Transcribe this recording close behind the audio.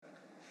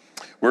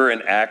We're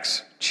in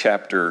Acts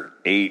chapter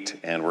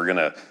 8, and we're going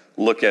to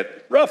look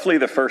at roughly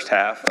the first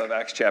half of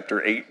Acts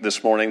chapter 8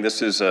 this morning.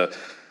 This is a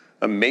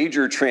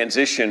major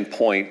transition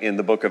point in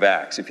the book of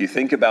Acts. If you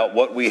think about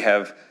what we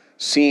have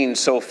seen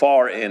so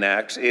far in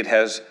Acts, it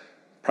has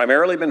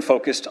primarily been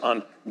focused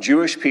on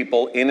Jewish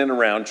people in and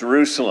around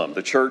Jerusalem.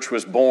 The church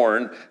was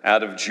born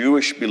out of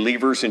Jewish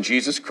believers in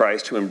Jesus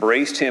Christ who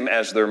embraced him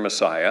as their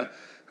Messiah,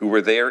 who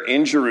were there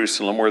in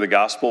Jerusalem where the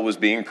gospel was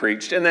being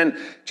preached. And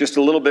then just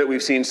a little bit,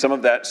 we've seen some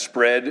of that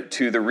spread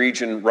to the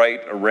region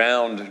right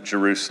around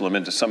Jerusalem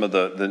into some of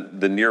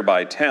the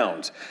nearby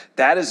towns.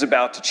 That is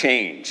about to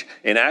change.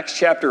 In Acts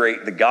chapter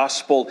 8, the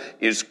gospel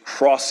is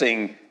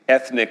crossing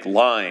ethnic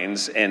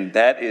lines, and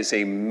that is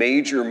a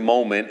major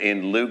moment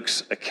in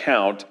Luke's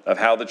account of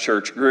how the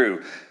church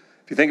grew.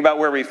 If you think about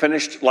where we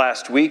finished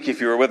last week,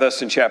 if you were with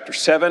us in chapter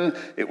 7,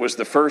 it was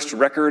the first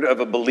record of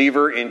a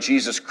believer in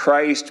Jesus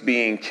Christ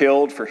being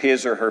killed for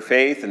his or her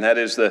faith, and that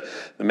is the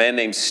man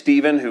named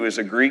Stephen, who is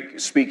a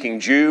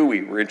Greek-speaking Jew.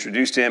 We were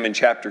introduced to him in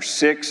chapter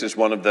 6 as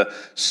one of the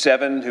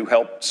 7 who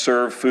helped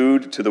serve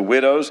food to the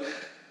widows.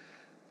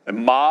 A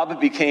mob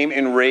became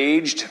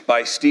enraged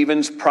by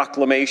Stephen's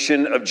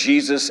proclamation of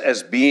Jesus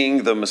as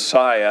being the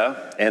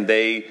Messiah, and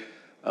they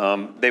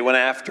went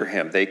after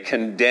him. They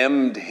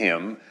condemned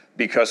him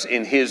because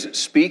in his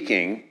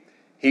speaking,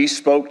 he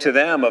spoke to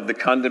them of the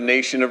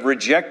condemnation of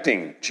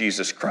rejecting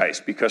Jesus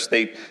Christ because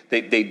they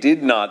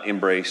did not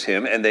embrace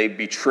him, and they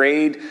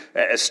betrayed,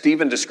 as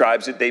Stephen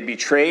describes it, they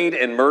betrayed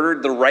and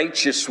murdered the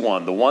righteous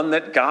one, the one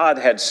that God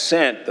had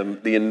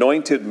sent, the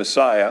anointed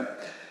Messiah,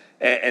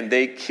 and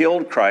they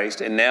killed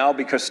Christ. And now,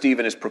 because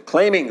Stephen is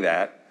proclaiming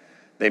that,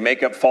 they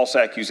make up false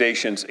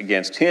accusations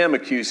against him,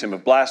 accuse him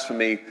of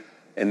blasphemy,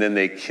 and then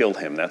they kill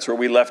him. That's where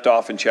we left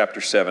off in chapter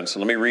 7. So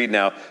let me read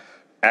now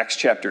Acts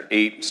chapter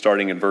 8,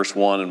 starting in verse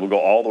 1, and we'll go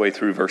all the way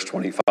through verse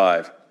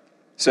 25. It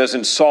says,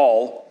 "And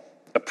Saul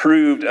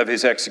approved of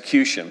his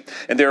execution.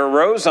 And there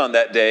arose on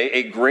that day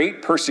a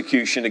great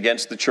persecution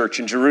against the church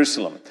in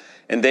Jerusalem.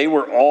 And they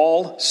were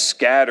all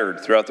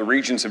scattered throughout the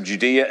regions of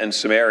Judea and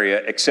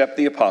Samaria, except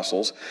the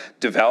apostles.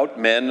 Devout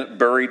men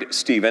buried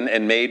Stephen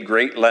and made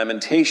great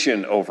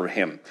lamentation over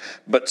him.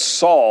 But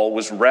Saul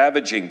was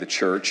ravaging the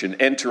church,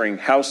 and entering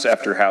house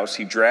after house,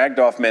 he dragged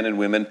off men and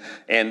women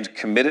and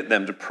committed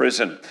them to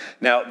prison.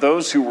 Now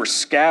those who were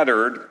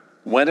scattered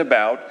went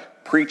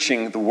about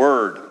preaching the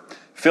word.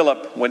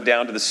 Philip went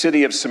down to the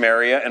city of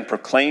Samaria and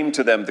proclaimed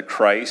to them the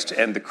Christ,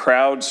 and the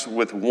crowds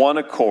with one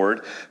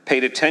accord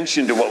paid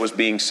attention to what was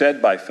being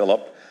said by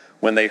Philip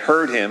when they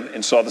heard him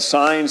and saw the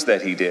signs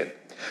that he did.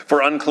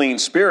 For unclean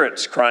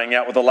spirits, crying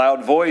out with a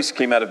loud voice,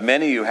 came out of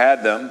many who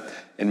had them,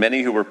 and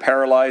many who were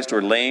paralyzed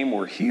or lame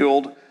were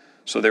healed.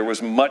 So there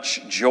was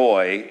much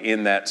joy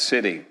in that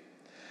city.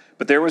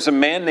 But there was a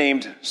man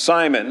named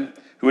Simon,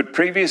 who had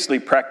previously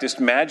practiced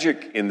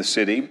magic in the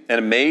city and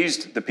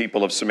amazed the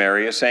people of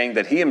Samaria, saying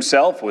that he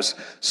himself was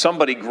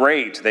somebody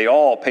great. They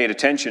all paid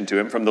attention to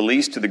him, from the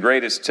least to the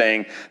greatest,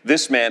 saying,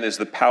 'This man is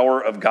the power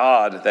of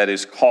God that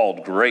is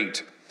called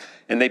great.'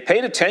 And they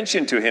paid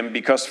attention to him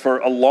because for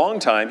a long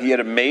time he had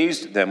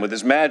amazed them with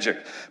his magic.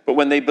 But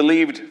when they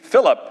believed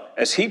Philip,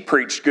 as he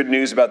preached good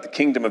news about the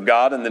kingdom of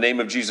God in the name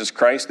of Jesus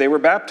Christ, they were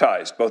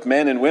baptized, both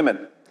men and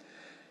women.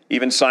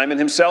 Even Simon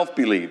himself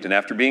believed, and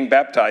after being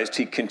baptized,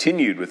 he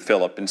continued with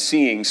Philip, and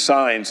seeing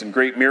signs and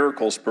great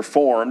miracles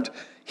performed,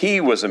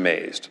 he was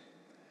amazed.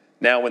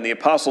 Now, when the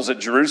apostles at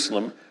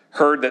Jerusalem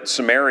heard that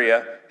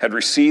Samaria had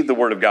received the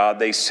word of God,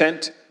 they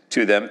sent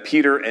to them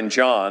Peter and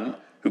John,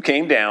 who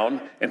came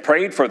down and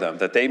prayed for them,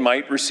 that they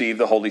might receive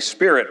the Holy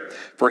Spirit.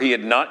 For he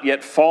had not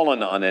yet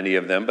fallen on any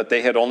of them, but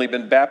they had only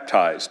been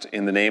baptized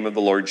in the name of the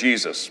Lord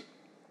Jesus.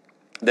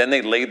 Then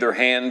they laid their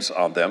hands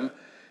on them,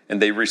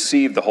 and they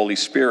received the Holy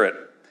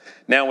Spirit.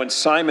 Now when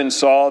Simon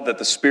saw that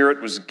the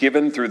Spirit was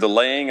given through the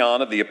laying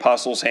on of the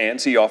apostles'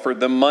 hands, he offered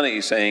them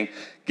money, saying,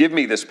 'Give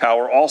me this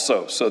power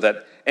also, so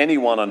that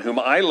anyone on whom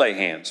I lay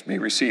hands may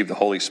receive the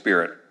Holy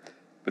Spirit.'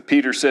 But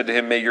Peter said to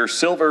him, 'May your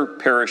silver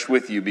perish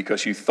with you,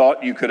 because you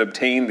thought you could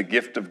obtain the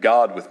gift of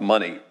God with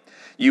money.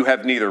 You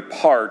have neither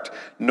part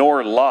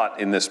nor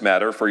lot in this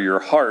matter, for your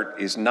heart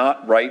is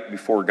not right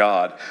before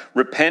God.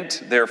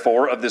 Repent,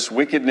 therefore, of this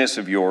wickedness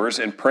of yours,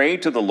 and pray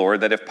to the Lord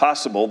that, if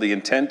possible, the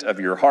intent of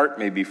your heart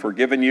may be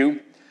forgiven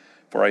you.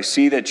 For I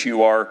see that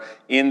you are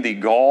in the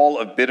gall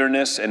of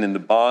bitterness and in the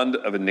bond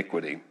of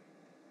iniquity.'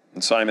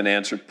 And Simon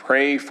answered,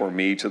 'Pray for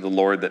me to the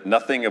Lord, that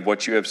nothing of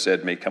what you have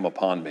said may come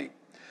upon me.'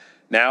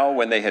 Now,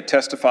 when they had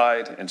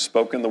testified and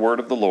spoken the word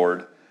of the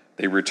Lord,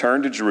 they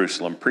returned to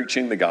Jerusalem,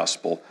 preaching the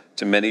gospel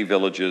to many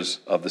villages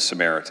of the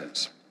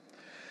Samaritans."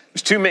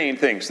 There's two main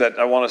things that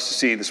I want us to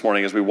see this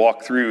morning as we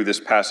walk through this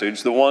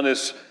passage. The one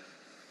is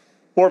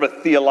more of a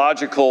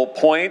theological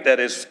point that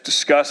is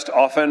discussed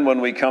often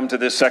when we come to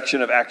this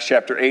section of Acts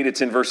chapter 8.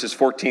 It's in verses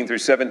 14 through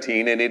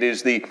 17, and it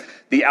is the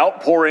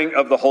outpouring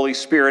of the Holy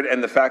Spirit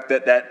and the fact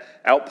that that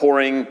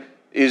outpouring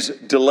is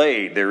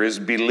delayed. There is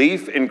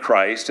belief in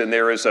Christ, and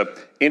there is an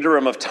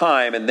interim of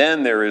time, and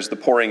then there is the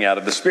pouring out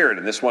of the Spirit.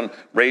 And this one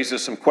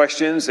raises some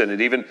questions, and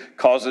it even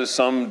causes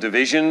some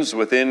divisions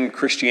within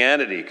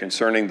Christianity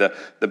concerning the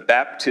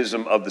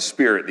baptism of the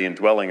Spirit, the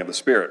indwelling of the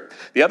Spirit.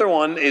 The other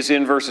one is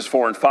in verses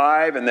 4 and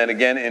 5, and then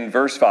again in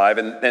verse 5,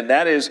 and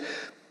that is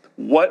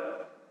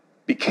what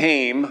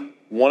became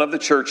one of the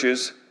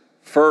church's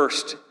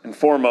first and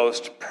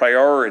foremost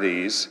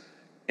priorities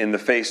in the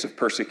face of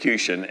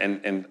persecution,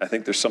 and I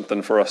think there's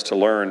something for us to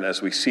learn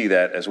as we see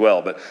that as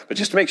well. But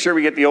just to make sure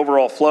we get the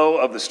overall flow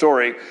of the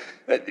story,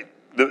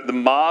 the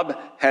mob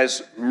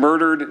has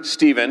murdered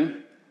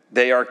Stephen.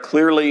 They are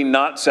clearly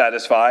not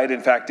satisfied. In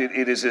fact,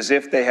 it is as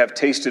if they have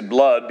tasted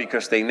blood,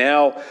 because they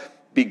now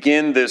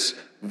begin this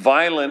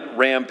violent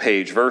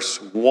rampage. Verse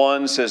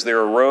 1 says,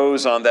 there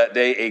arose on that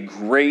day a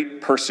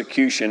great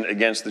persecution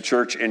against the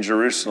church in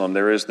Jerusalem.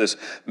 There is this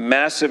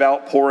massive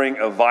outpouring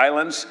of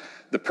violence.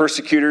 The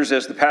persecutors,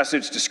 as the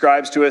passage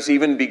describes to us,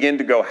 even begin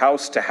to go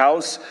house to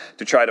house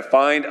to try to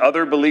find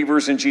other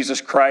believers in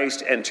Jesus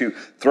Christ and to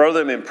throw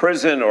them in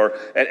prison, or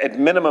at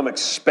minimum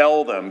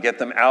expel them, get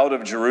them out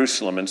of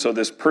Jerusalem. And so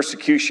this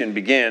persecution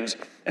begins.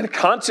 And a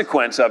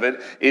consequence of it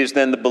is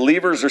then the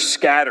believers are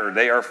scattered.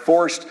 They are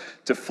forced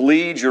to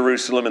flee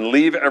Jerusalem and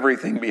leave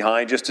everything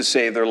behind just to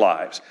save their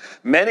lives.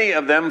 Many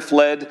of them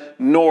fled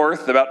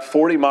north about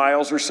 40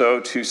 miles or so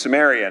to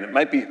Samaria. And it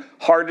might be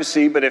hard to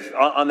see, but if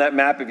on that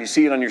map, if you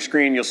see it on your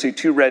screen, you'll see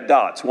two red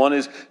dots. One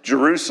is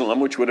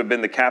Jerusalem, which would have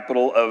been the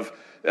capital of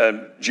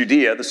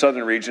Judea, the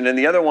southern region, and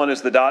the other one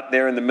is the dot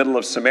there in the middle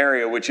of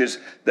Samaria, which is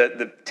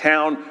the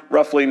town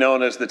roughly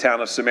known as the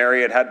town of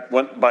Samaria. It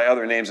went by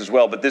other names as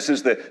well, but this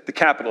is the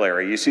capital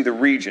area. You see the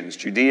regions,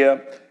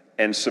 Judea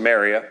and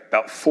Samaria,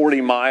 about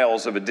 40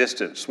 miles of a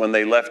distance. When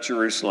they left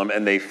Jerusalem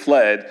and they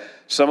fled,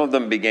 some of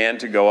them began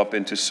to go up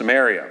into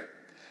Samaria.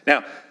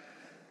 Now,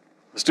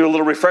 let's do a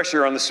little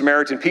refresher on the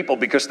Samaritan people,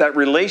 because that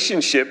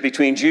relationship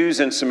between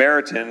Jews and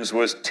Samaritans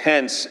was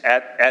tense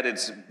at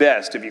its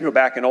best. If you go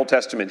back in Old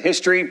Testament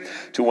history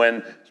to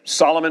when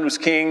Solomon was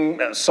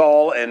king,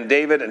 Saul and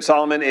David and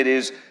Solomon, it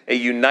is a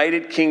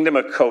united kingdom,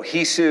 a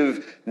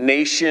cohesive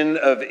nation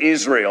of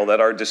Israel that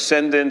are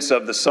descendants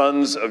of the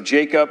sons of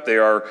Jacob. They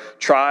are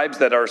tribes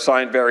that are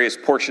assigned various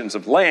portions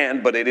of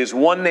land, but it is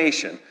one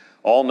nation,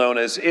 all known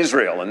as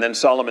Israel. And then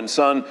Solomon's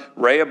son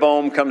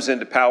Rehoboam comes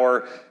into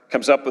power,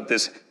 comes up with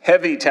this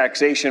heavy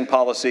taxation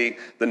policy.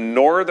 The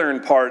northern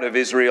part of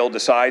Israel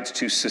decides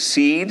to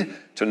secede,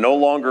 to no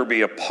longer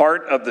be a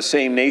part of the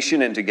same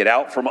nation, and to get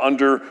out from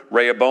under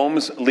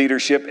Rehoboam's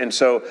leadership. And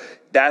so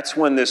that's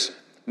when this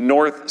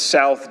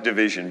north-south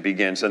division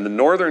begins. And the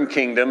northern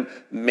kingdom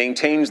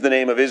maintains the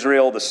name of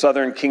Israel. The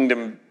southern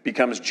kingdom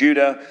becomes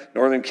Judah.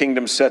 Northern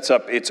kingdom sets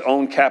up its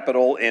own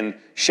capital in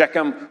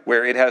Shechem,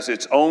 where it has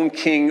its own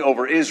king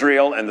over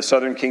Israel, and the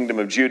southern kingdom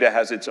of Judah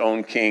has its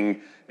own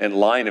king and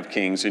line of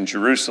kings in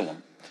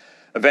Jerusalem.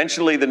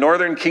 Eventually, the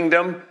northern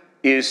kingdom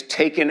is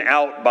taken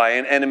out by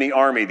an enemy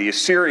army. The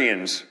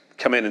Assyrians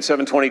come in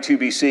 722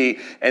 BC,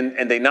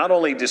 and they not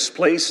only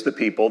displace the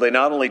people, they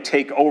not only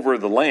take over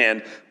the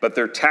land, but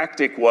their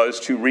tactic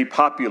was to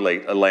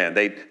repopulate a land.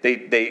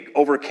 They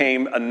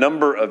overcame a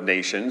number of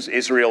nations,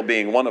 Israel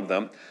being one of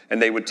them,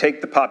 and they would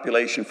take the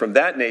population from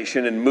that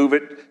nation and move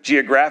it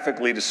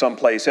geographically to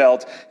someplace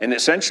else, and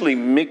essentially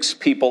mix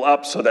people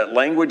up so that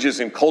languages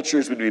and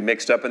cultures would be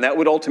mixed up, and that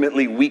would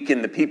ultimately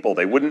weaken the people.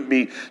 They wouldn't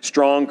be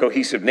strong,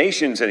 cohesive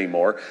nations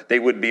anymore. They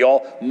would be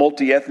all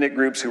multi-ethnic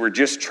groups who were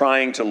just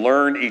trying to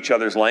learn each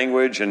other's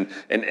language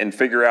and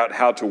figure out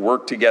how to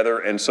work together.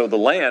 And so the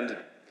land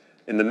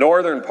in the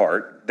northern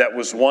part that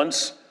was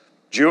once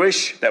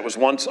Jewish, that was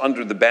once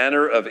under the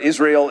banner of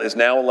Israel, is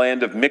now a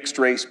land of mixed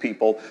race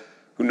people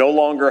who no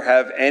longer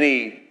have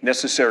any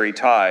necessary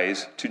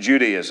ties to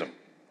Judaism.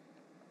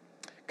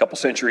 A couple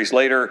centuries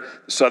later,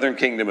 the southern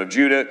kingdom of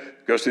Judah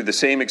goes through the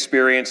same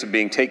experience of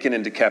being taken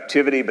into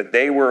captivity, but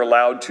they were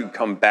allowed to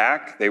come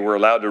back. They were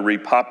allowed to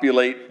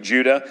repopulate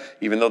Judah.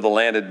 Even though the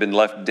land had been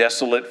left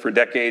desolate for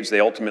decades, they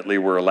ultimately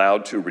were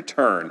allowed to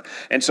return.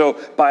 And so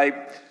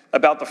by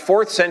about the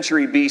 4th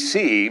century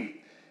BC,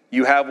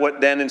 you have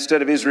what then,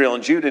 instead of Israel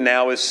and Judah,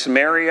 now is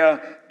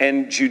Samaria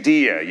and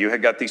Judea. You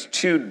have got these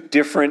two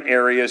different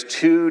areas,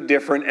 two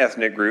different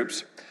ethnic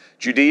groups.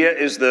 Judea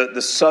is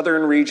the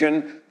southern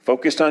region,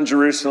 focused on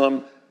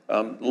Jerusalem,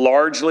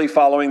 largely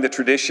following the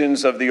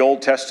traditions of the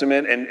Old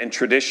Testament and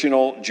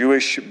traditional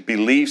Jewish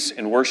beliefs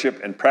in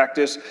worship and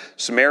practice.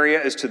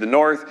 Samaria is to the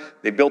north.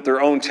 They built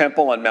their own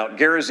temple on Mount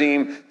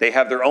Gerizim. They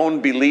have their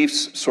own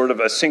beliefs, sort of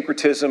a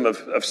syncretism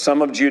of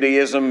some of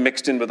Judaism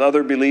mixed in with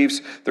other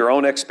beliefs, their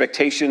own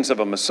expectations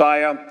of a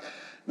Messiah.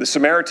 The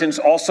Samaritans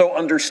also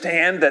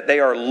understand that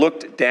they are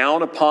looked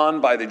down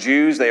upon by the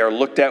Jews. They are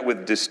looked at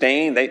with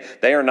disdain.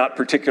 They are not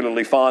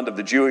particularly fond of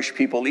the Jewish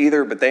people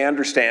either, but they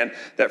understand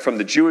that from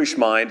the Jewish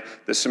mind,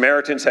 the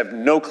Samaritans have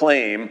no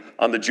claim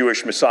on the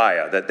Jewish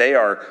Messiah, that they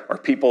are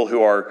people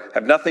who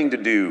have nothing to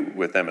do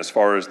with them as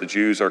far as the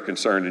Jews are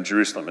concerned in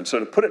Jerusalem. And so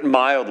to put it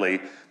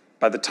mildly,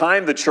 by the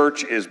time the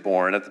church is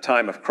born, at the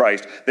time of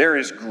Christ, there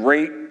is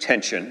great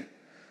tension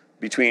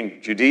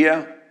between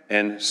Judea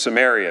and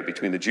Samaria,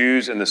 between the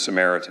Jews and the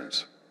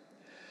Samaritans.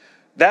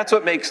 That's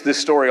what makes this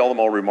story all the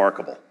more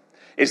remarkable,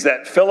 is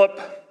that Philip,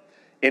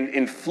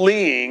 in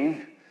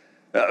fleeing,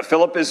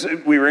 Philip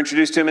we were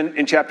introduced to him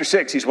in chapter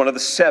 6. He's one of the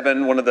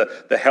seven, one of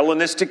the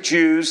Hellenistic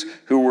Jews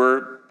who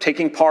were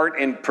taking part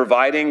in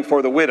providing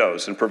for the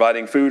widows and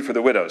providing food for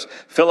the widows.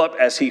 Philip,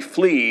 as he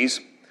flees,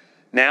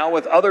 now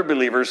with other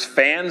believers,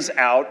 fans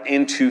out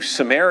into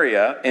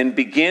Samaria and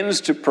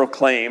begins to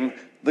proclaim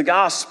the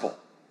gospel.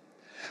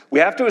 We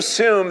have to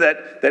assume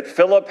that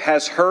Philip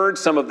has heard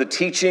some of the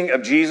teaching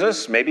of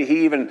Jesus. Maybe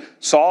he even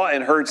saw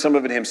and heard some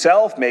of it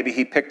himself. Maybe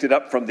he picked it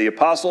up from the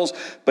apostles.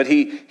 But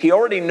he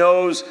already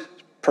knows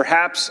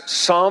perhaps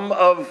some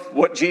of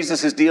what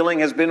Jesus' dealing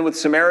has been with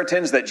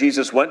Samaritans, that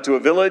Jesus went to a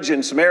village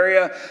in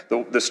Samaria,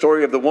 the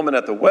story of the woman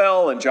at the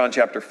well in John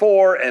chapter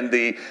 4, and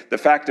the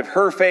fact of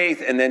her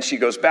faith, and then she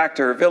goes back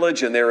to her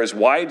village, and there is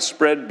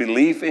widespread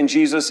belief in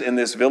Jesus in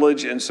this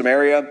village in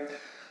Samaria.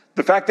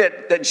 The fact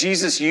that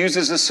Jesus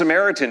uses a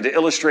Samaritan to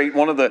illustrate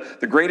one of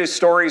the greatest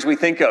stories we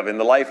think of in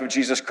the life of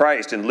Jesus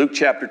Christ in Luke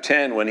chapter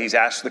 10, when he's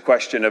asked the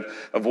question of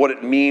what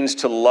it means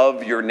to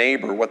love your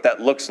neighbor, what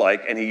that looks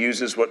like, and he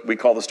uses what we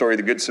call the story of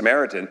the Good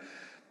Samaritan,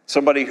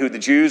 somebody who the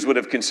Jews would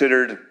have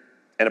considered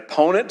an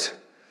opponent,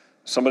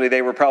 somebody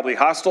they were probably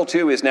hostile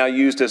to, is now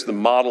used as the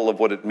model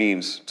of what it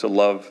means to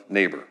love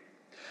neighbor.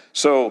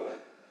 So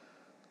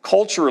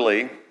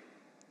culturally,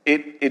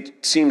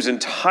 it seems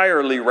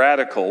entirely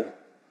radical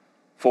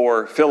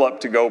for Philip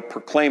to go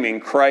proclaiming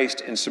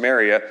Christ in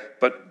Samaria,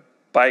 but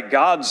by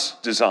God's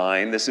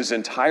design, this is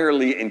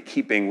entirely in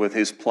keeping with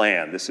his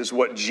plan. This is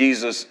what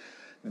Jesus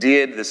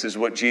did. This is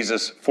what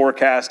Jesus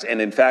forecast. And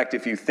in fact,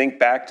 if you think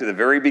back to the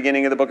very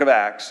beginning of the book of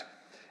Acts,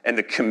 and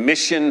the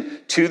commission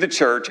to the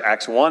church,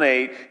 Acts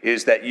 1:8,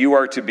 is that you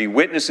are to be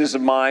witnesses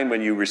of mine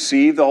when you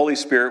receive the Holy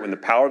Spirit. When the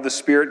power of the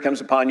Spirit comes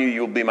upon you,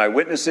 you will be my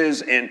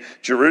witnesses in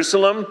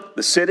Jerusalem,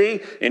 the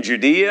city, in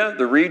Judea,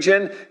 the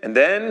region, and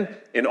then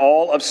in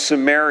all of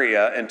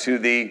Samaria and to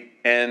the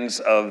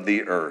ends of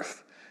the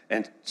earth.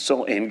 And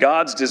so in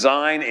God's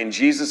design, in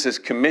Jesus'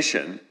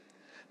 commission,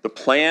 the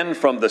plan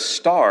from the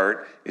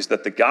start is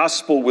that the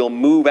gospel will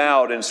move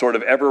out in sort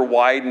of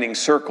ever-widening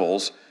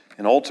circles,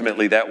 and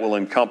ultimately, that will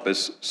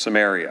encompass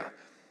Samaria.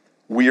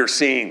 We are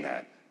seeing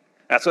that.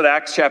 That's what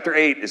Acts chapter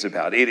 8 is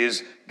about. It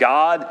is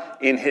God,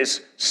 in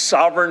his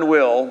sovereign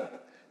will,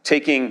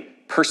 taking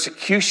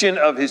persecution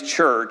of his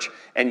church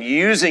and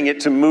using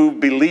it to move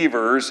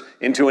believers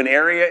into an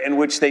area in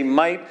which they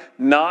might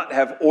not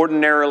have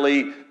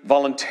ordinarily,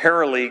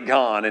 voluntarily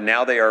gone, and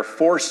now they are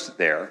forced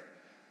there,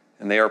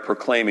 and they are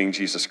proclaiming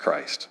Jesus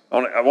Christ.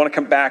 I want to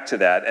come back to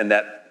that and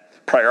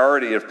that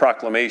priority of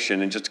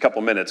proclamation in just a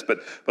couple minutes, but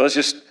let's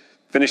just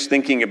finish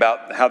thinking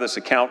about how this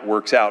account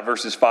works out.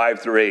 Verses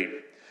 5-8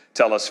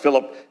 tell us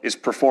Philip is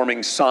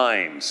performing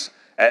signs.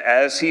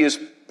 As he is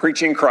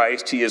preaching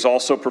Christ, he is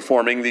also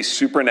performing these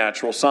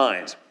supernatural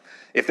signs.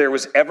 If there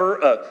was ever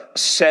a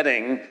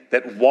setting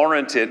that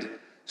warranted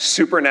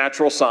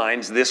supernatural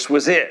signs, this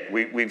was it.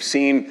 We've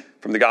seen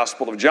from the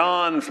Gospel of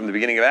John, from the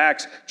beginning of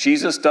Acts,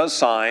 Jesus does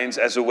signs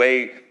as a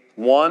way,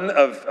 one,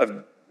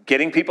 of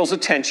getting people's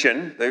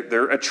attention.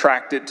 They're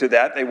attracted to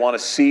that. They want to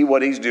see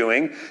what he's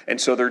doing. And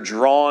so they're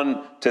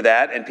drawn to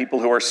that. And people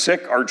who are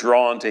sick are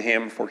drawn to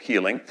him for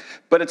healing.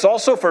 But it's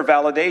also for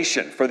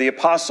validation. For the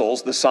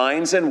apostles, the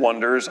signs and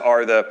wonders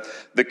are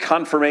the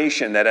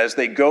confirmation that as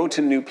they go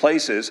to new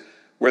places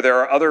where there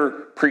are other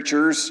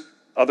preachers,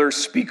 other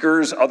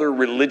speakers, other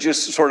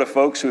religious sort of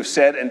folks who have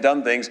said and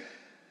done things,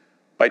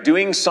 by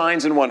doing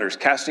signs and wonders,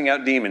 casting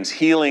out demons,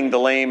 healing the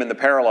lame and the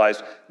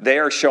paralyzed, they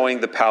are showing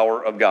the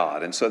power of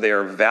God. And so they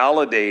are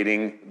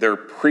validating their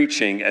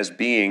preaching as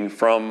being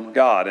from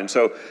God. And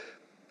so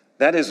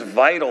that is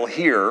vital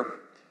here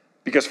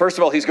because, first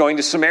of all, he's going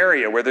to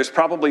Samaria, where there's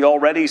probably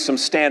already some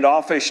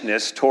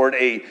standoffishness toward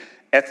a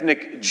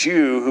ethnic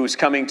Jew who's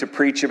coming to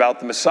preach about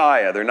the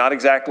Messiah. They're not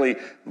exactly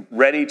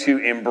ready to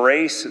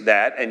embrace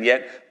that, and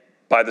yet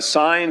by the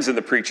signs and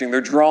the preaching,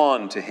 they're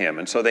drawn to him.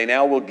 And so they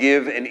now will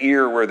give an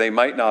ear where they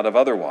might not have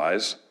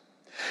otherwise.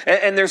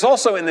 And there's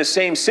also in this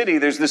same city,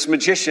 there's this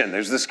magician.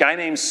 There's this guy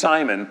named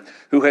Simon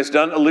who has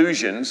done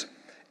illusions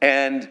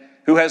and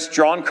who has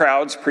drawn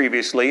crowds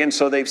previously. And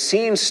so they've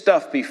seen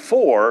stuff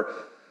before.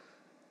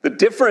 The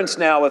difference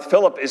now with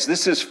Philip is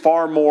this is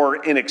far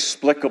more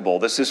inexplicable.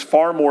 This is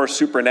far more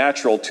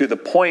supernatural, to the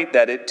point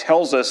that it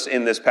tells us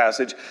in this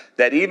passage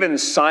that even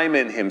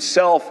Simon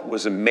himself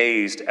was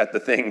amazed at the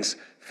things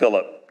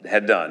Philip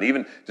had done.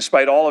 Even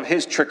despite all of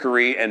his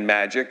trickery and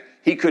magic,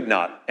 he could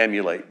not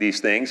emulate these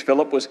things.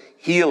 Philip was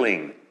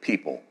healing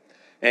people.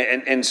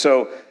 And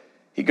so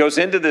he goes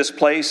into this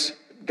place.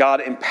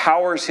 God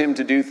empowers him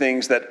to do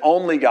things that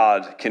only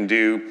God can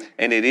do,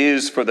 and it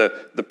is for the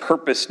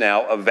purpose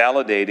now of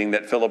validating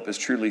that Philip is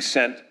truly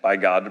sent by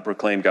God to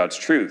proclaim God's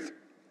truth.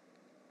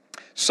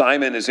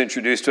 Simon is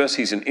introduced to us.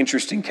 He's an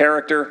interesting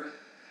character.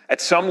 At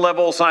some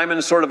level, Simon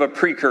is sort of a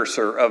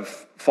precursor of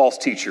false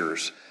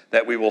teachers.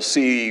 that we will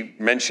see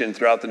mentioned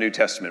throughout the New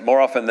Testament. More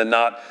often than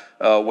not,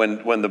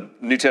 when the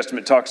New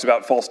Testament talks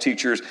about false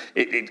teachers,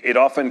 it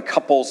often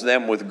couples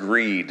them with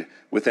greed,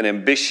 with an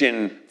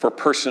ambition for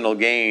personal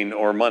gain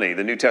or money.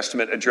 The New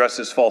Testament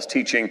addresses false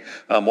teaching.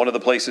 One of the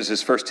places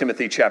is 1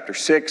 Timothy chapter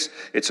 6.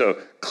 It's a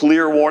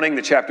clear warning.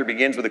 The chapter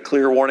begins with a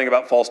clear warning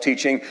about false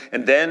teaching.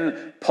 And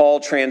then Paul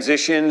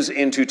transitions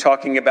into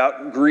talking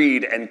about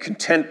greed and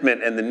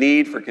contentment and the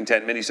need for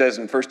contentment. He says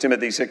in 1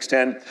 Timothy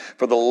 6:10,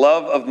 "For the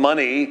love of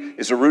money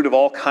is a root of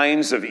all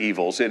kinds of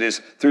evils. It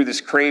is through this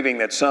craving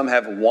that some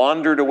have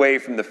wandered away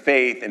from the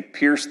faith and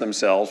pierced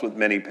themselves with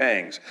many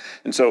pangs."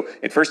 And so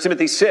in 1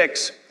 Timothy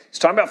 6, he's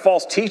talking about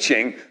false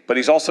teaching, but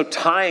he's also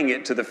tying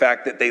it to the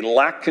fact that they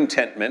lack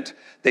contentment,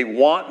 they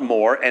want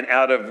more, and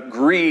out of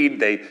greed,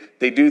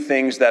 they do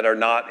things that are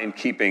not in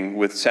keeping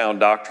with sound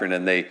doctrine,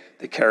 and they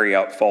carry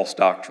out false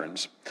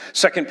doctrines.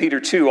 2 Peter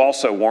 2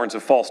 also warns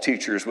of false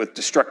teachers with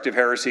destructive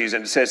heresies,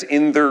 and it says,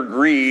 "In their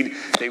greed,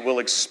 they will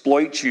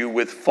exploit you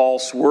with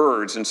false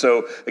words." And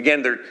so,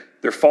 again,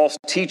 they're false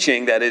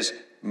teaching that is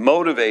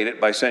motivated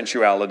by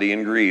sensuality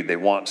and greed. They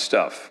want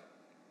stuff.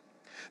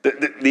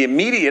 The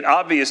immediate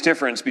obvious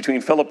difference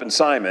between Philip and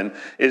Simon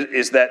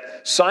is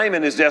that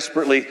Simon is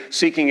desperately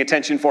seeking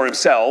attention for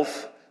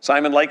himself.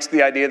 Simon likes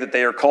the idea that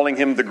they are calling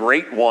him the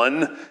Great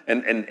One,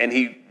 and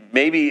he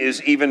maybe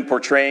is even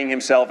portraying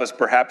himself as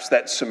perhaps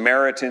that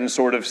Samaritan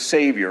sort of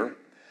savior.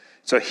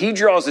 So he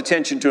draws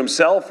attention to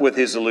himself with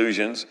his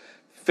illusions.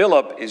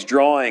 Philip is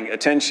drawing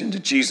attention to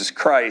Jesus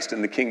Christ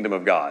and the kingdom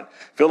of God.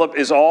 Philip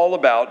is all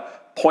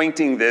about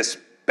pointing this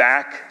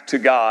back to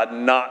God,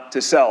 not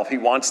to self. He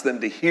wants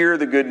them to hear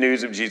the good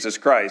news of Jesus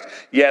Christ.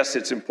 Yes,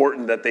 it's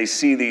important that they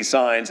see these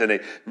signs and they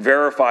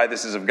verify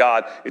this is of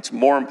God. It's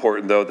more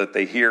important, though, that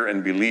they hear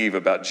and believe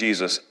about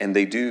Jesus, and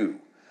they do.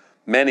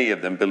 Many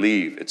of them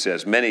believe, it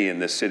says. Many in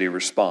this city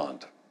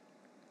respond.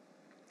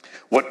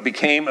 What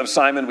became of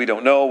Simon, we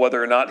don't know.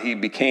 Whether or not he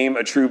became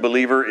a true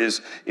believer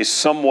is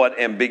somewhat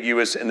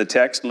ambiguous in the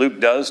text. Luke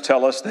does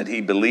tell us that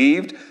he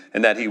believed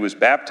and that he was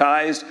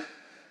baptized,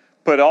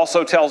 but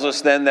also tells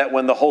us then that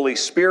when the Holy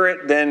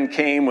Spirit then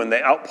came, when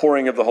the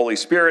outpouring of the Holy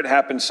Spirit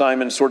happened,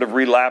 Simon sort of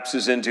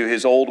relapses into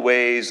his old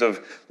ways of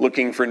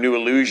looking for new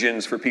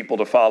illusions for people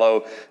to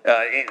follow.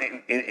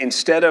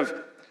 Instead of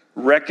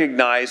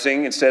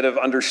recognizing, instead of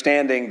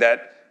understanding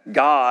that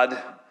God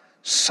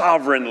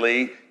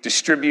sovereignly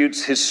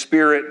distributes his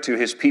Spirit to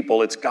his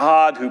people. It's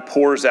God who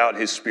pours out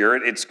his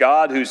Spirit. It's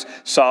God who's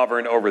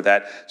sovereign over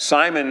that.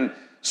 Simon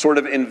sort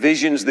of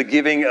envisions the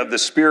giving of the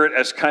Spirit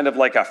as kind of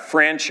like a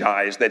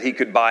franchise that he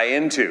could buy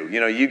into. You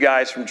know, you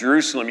guys from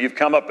Jerusalem, you've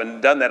come up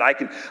and done that. I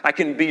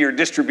can be your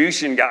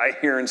distribution guy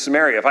here in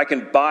Samaria. If I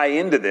can buy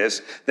into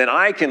this, then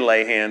I can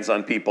lay hands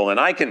on people and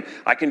I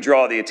can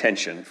draw the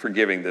attention for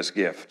giving this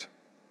gift.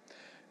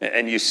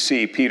 And you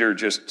see Peter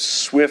just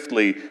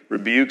swiftly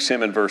rebukes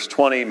him in verse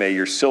 20. "May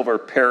your silver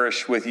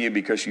perish with you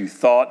because you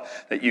thought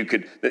that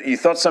you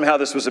thought somehow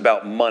this was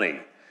about money.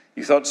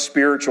 You thought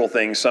spiritual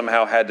things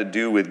somehow had to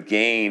do with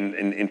gain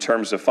in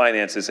terms of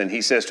finances." And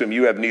he says to him,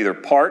 "You have neither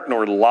part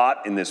nor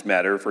lot in this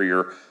matter, for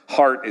your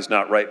heart is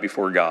not right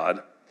before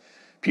God."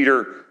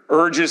 Peter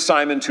urges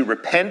Simon to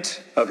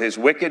repent of his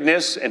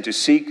wickedness and to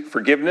seek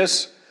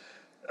forgiveness.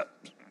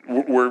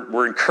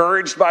 We're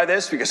encouraged by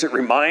this because it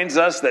reminds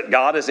us that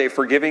God is a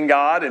forgiving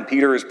God, and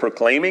Peter is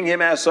proclaiming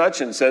him as such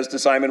and says to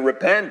Simon,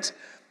 repent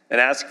and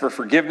ask for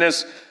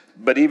forgiveness.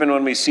 But even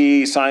when we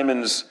see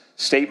Simon's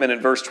statement in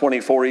verse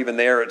 24, even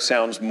there it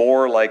sounds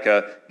more like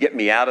a get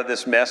me out of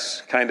this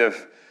mess kind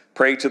of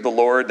pray to the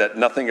Lord that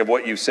nothing of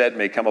what you've said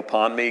may come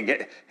upon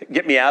me.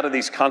 Get me out of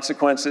these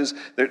consequences.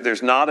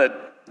 There's not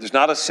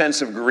a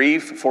sense of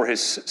grief for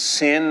his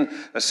sin,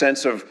 a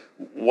sense of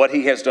what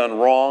he has done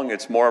wrong.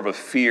 It's more of a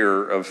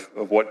fear of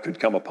what could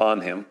come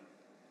upon him.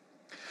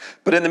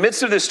 But in the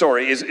midst of this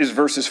story is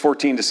verses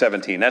 14 to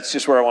 17. That's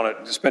just where I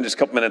want to spend just a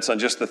couple minutes on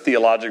just the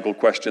theological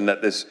question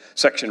that this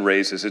section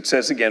raises. It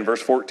says again,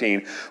 verse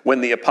 14, "When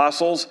the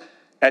apostles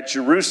at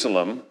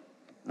Jerusalem,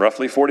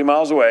 roughly 40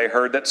 miles away,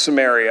 heard that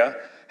Samaria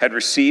had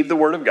received the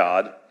word of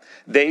God,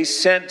 they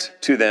sent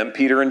to them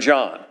Peter and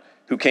John,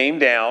 who came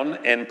down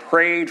and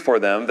prayed for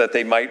them that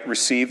they might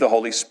receive the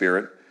Holy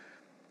Spirit.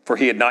 For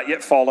he had not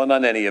yet fallen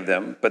on any of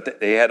them, but that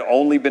they had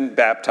only been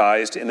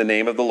baptized in the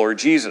name of the Lord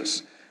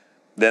Jesus.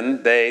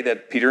 Then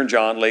that Peter and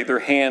John, laid their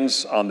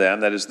hands on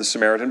them," that is the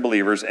Samaritan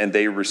believers, "and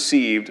they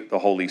received the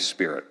Holy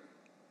Spirit."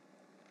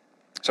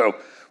 So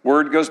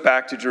word goes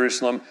back to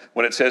Jerusalem.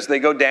 When it says they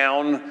go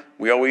down,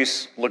 we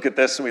always look at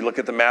this and we look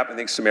at the map and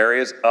think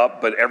Samaria's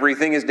up, but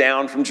everything is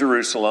down from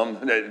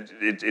Jerusalem.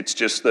 It's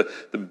just the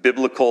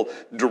biblical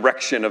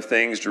direction of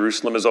things.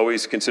 Jerusalem is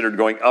always considered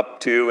going up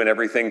to, and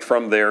everything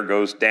from there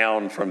goes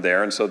down from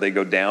there, and so they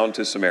go down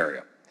to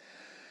Samaria.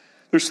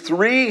 There's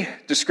three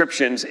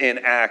descriptions in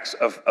Acts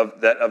of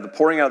the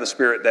pouring out of the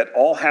Spirit that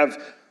all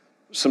have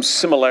some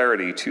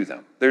similarity to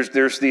them.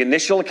 There's the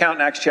initial account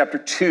in Acts chapter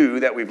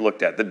 2 that we've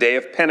looked at, the day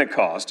of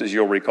Pentecost, as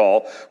you'll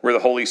recall, where the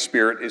Holy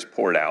Spirit is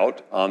poured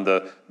out on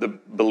the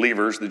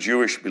believers, the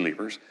Jewish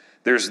believers.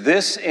 There's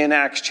this in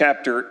Acts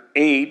chapter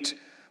 8,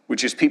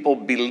 which is people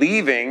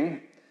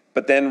believing,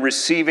 but then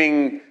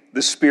receiving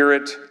the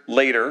Spirit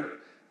later.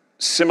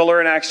 Similar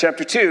in Acts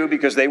chapter 2,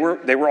 because they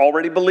were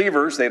already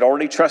believers. They'd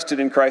already trusted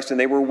in Christ, and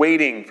they were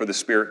waiting for the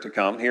Spirit to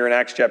come. Here in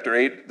Acts chapter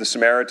 8, the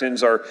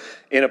Samaritans are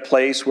in a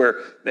place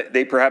where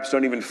they perhaps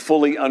don't even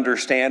fully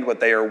understand what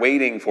they are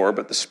waiting for,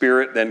 but the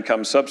Spirit then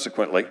comes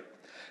subsequently.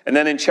 And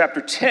then in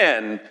chapter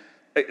 10,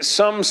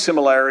 some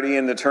similarity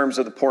in the terms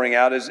of the pouring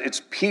out is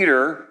it's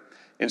Peter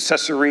in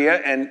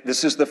Caesarea, and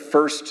this is the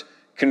first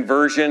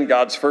conversion,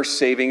 God's first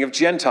saving of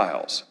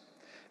Gentiles.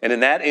 And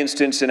in that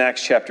instance, in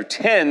Acts chapter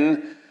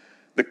 10,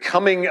 the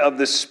coming of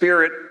the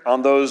Spirit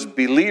on those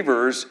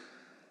believers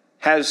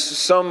has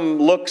some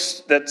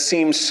looks that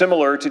seem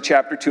similar to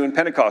chapter 2 in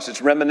Pentecost.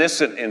 It's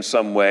reminiscent in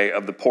some way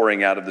of the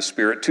pouring out of the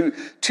Spirit,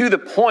 to the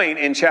point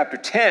in chapter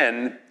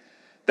 10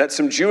 that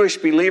some Jewish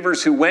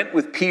believers who went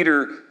with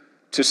Peter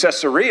to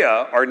Caesarea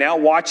are now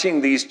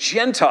watching these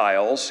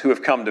Gentiles who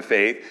have come to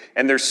faith,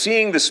 and they're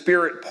seeing the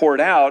Spirit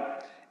poured out,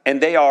 and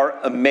they are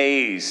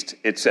amazed,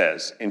 it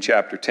says in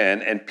chapter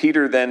 10. And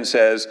Peter then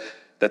says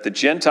that the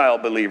Gentile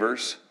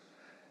believers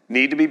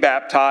need to be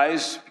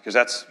baptized, because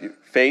that's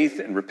faith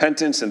and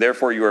repentance, and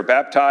therefore you are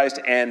baptized.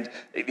 And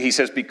he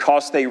says,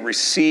 because they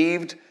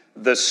received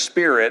the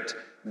Spirit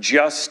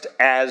just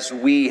as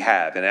we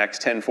have, in Acts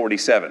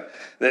 10:47.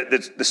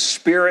 The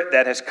Spirit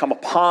that has come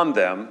upon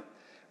them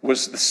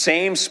was the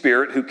same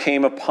Spirit who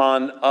came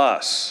upon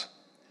us.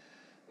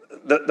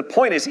 The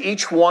point is,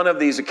 each one of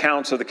these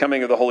accounts of the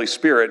coming of the Holy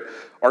Spirit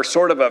are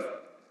sort of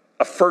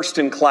a first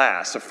in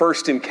class, a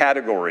first in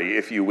category,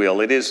 if you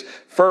will. It is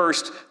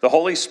first the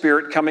Holy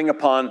Spirit coming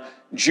upon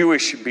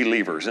Jewish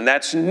believers. And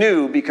that's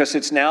new because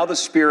it's now the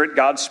Spirit,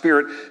 God's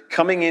Spirit,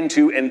 coming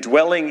into and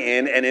dwelling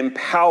in and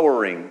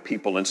empowering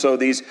people. And so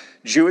these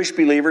Jewish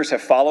believers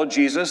have followed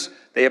Jesus.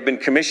 They have been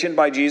commissioned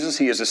by Jesus.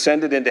 He has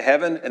ascended into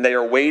heaven, and they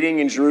are waiting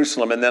in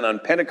Jerusalem. And then on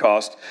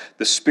Pentecost,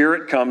 the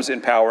Spirit comes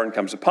in power and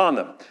comes upon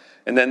them.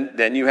 And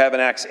then you have in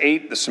Acts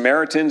 8, the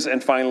Samaritans,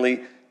 and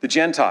finally the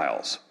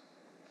Gentiles.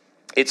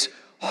 It's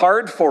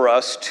hard for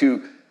us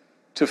to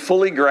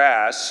fully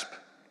grasp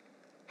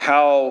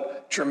how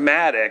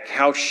dramatic,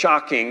 how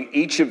shocking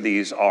each of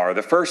these are.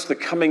 The first, the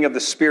coming of the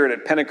Spirit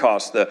at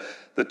Pentecost,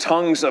 the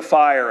tongues of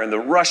fire and the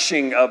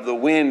rushing of the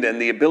wind and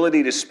the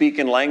ability to speak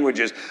in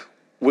languages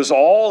was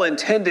all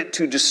intended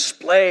to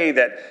display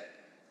that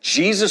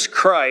Jesus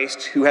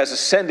Christ, who has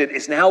ascended,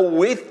 is now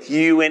with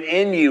you and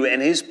in you, and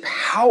his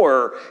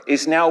power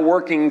is now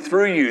working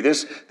through you.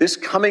 This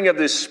coming of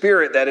this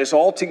Spirit that is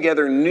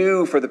altogether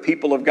new for the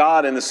people of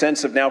God in the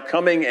sense of now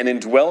coming and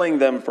indwelling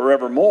them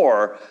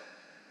forevermore,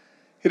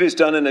 it is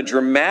done in a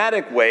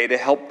dramatic way to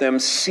help them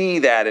see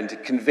that and to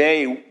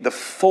convey the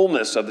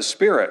fullness of the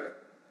Spirit.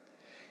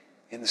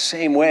 In the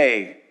same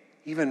way,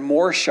 even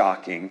more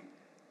shocking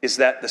is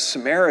that the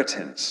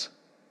Samaritans,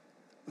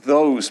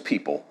 those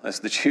people, as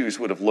the Jews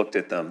would have looked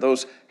at them,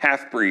 those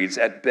half-breeds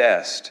at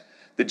best,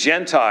 the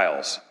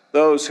Gentiles,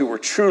 those who were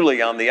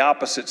truly on the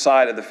opposite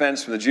side of the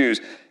fence from the Jews,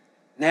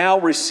 now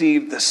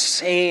receive the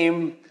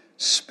same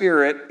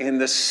Spirit in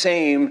the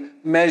same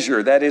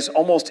measure. That is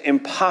almost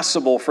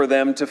impossible for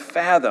them to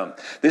fathom.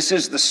 This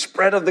is the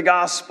spread of the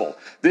gospel.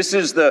 This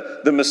is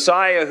the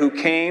Messiah who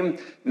came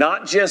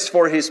not just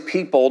for his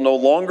people, no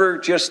longer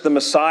just the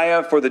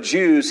Messiah for the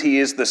Jews. He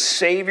is the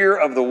Savior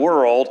of the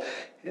world.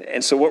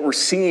 And so what we're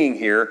seeing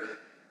here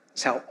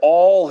is how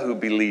all who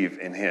believe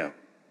in him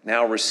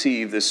now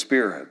receive the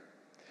Spirit.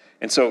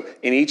 And so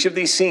in each of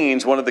these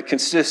scenes, one of the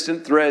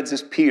consistent threads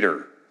is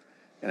Peter.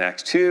 In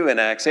Acts 2, in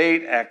Acts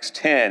 8, Acts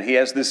 10, he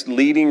has this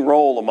leading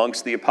role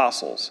amongst the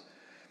apostles.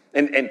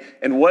 And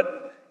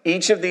what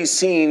each of these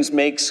scenes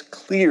makes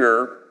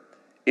clear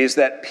is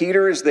that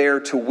Peter is there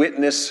to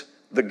witness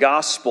the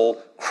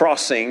gospel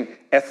crossing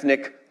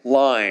ethnic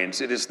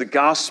lines. It is the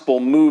gospel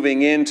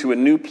moving into a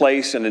new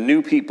place and a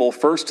new people,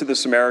 first to the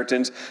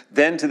Samaritans,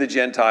 then to the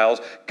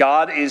Gentiles.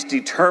 God is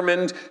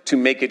determined to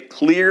make it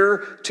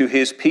clear to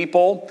his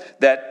people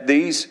that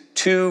these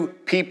two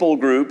people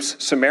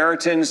groups,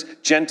 Samaritans,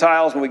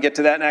 Gentiles, when we get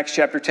to that in Acts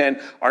chapter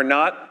 10, are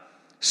not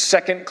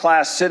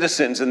second-class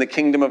citizens in the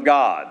kingdom of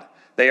God.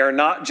 They are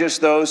not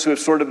just those who have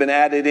sort of been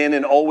added in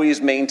and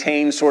always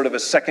maintain sort of a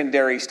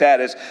secondary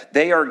status.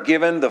 They are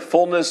given the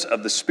fullness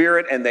of the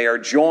Spirit, and they are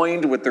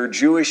joined with their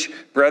Jewish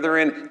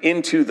brethren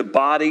into the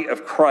body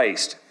of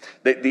Christ.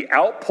 The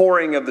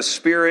outpouring of the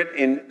Spirit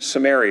in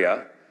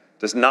Samaria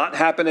does not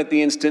happen at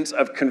the instance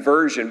of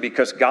conversion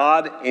because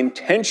God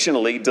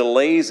intentionally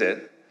delays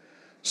it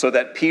so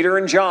that Peter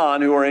and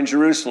John, who are in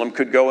Jerusalem,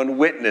 could go and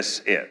witness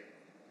it.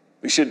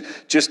 We should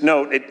just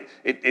note,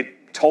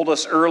 it told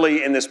us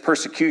early in this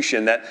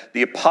persecution that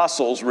the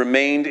apostles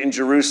remained in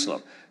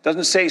Jerusalem. It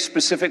doesn't say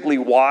specifically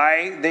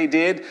why they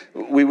did.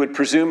 We would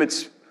presume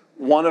it's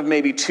one of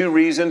maybe two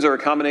reasons or a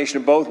combination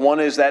of both. One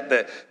is that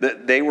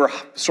they were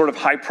sort of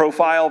high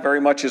profile,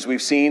 very much as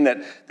we've seen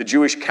that the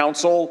Jewish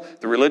council,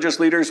 the religious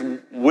leaders,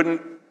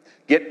 wouldn't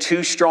get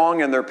too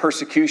strong in their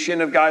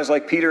persecution of guys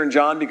like Peter and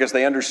John because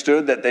they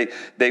understood that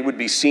they would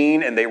be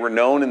seen and they were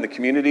known in the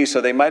community.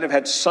 So they might have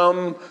had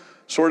some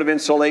sort of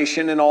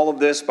insulation in all of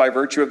this by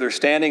virtue of their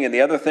standing. And the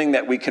other thing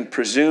that we can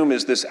presume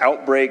is this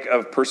outbreak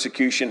of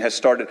persecution has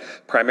started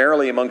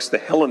primarily amongst the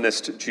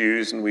Hellenist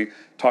Jews, and we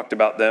talked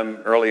about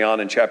them early on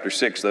in chapter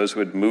 6, those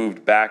who had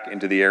moved back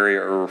into the area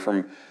or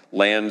from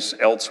lands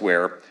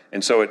elsewhere.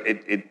 And so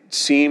it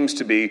seems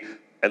to be,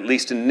 at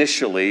least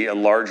initially, a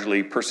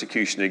largely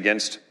persecution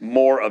against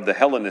more of the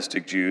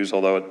Hellenistic Jews,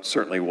 although it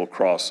certainly will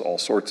cross all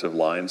sorts of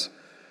lines.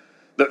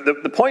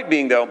 The point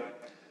being, though,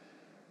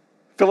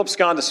 Philip's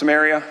gone to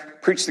Samaria,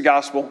 preached the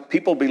gospel,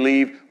 people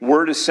believe,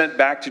 word is sent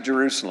back to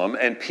Jerusalem,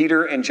 and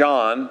Peter and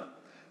John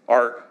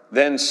are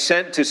then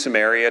sent to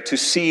Samaria to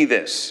see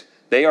this.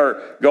 They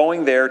are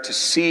going there to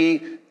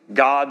see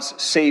God's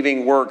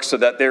saving work so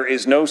that there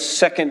is no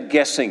second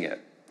guessing it.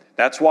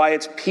 That's why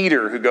it's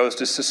Peter who goes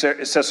to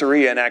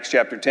Caesarea in Acts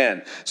chapter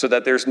 10, so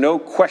that there's no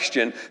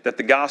question that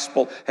the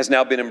gospel has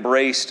now been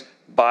embraced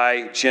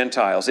by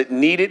Gentiles. It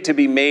needed to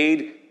be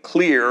made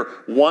clear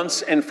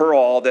once and for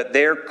all that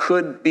there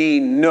could be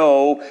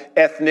no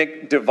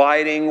ethnic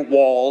dividing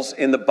walls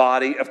in the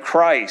body of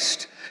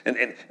Christ.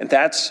 And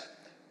that's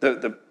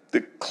the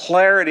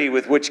clarity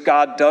with which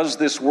God does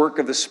this work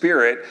of the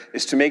Spirit,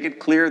 is to make it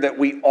clear that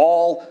we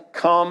all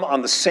come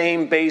on the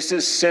same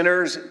basis,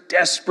 sinners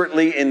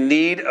desperately in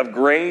need of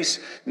grace,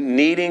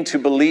 needing to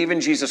believe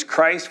in Jesus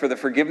Christ for the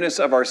forgiveness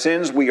of our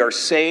sins. We are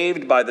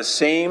saved by the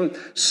same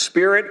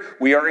Spirit.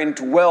 We are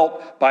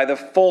indwelt by the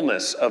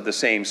fullness of the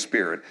same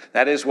Spirit.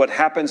 That is what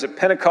happens at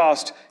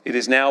Pentecost. It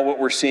is now what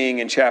we're seeing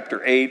in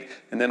chapter 8,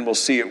 and then we'll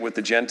see it with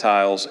the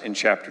Gentiles in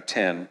chapter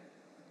 10.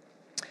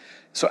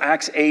 So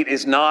Acts 8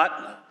 is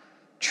not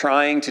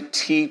trying to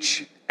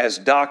teach as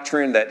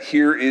doctrine that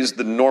here is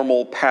the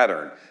normal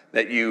pattern,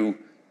 that you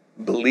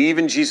believe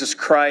in Jesus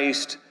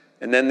Christ,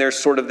 and then there's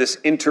sort of this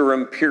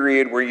interim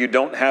period where you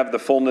don't have the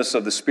fullness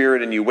of the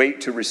Spirit and you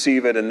wait to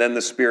receive it, and then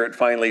the Spirit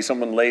finally,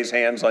 someone lays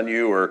hands on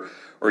you,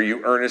 or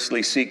you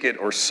earnestly seek it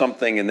or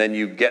something, and then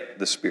you get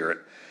the Spirit.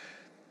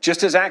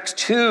 Just as Acts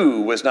 2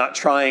 was not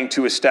trying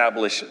to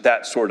establish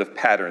that sort of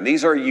pattern.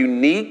 These are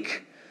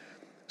unique,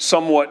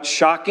 somewhat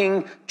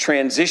shocking,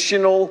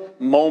 transitional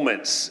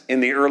moments in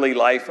the early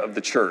life of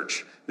the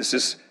church. This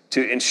is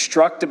to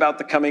instruct about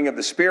the coming of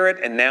the Spirit,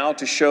 and now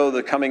to show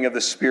the coming of the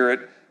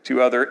Spirit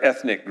to other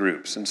ethnic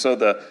groups. And so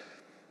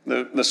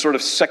the sort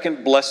of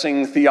second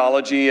blessing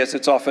theology, as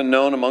it's often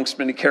known amongst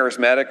many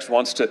charismatics,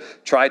 wants to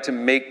try to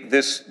make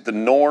this the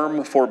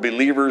norm for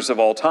believers of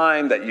all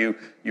time, that you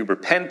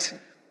repent,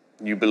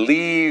 you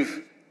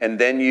believe, and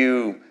then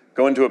you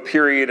go into a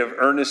period of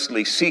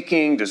earnestly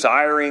seeking,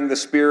 desiring the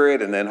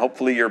Spirit, and then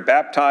hopefully you're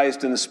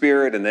baptized in the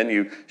Spirit, and then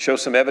you show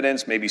some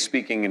evidence, maybe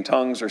speaking in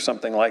tongues or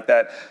something like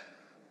that.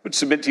 Would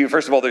submit to you,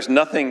 first of all, there's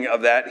nothing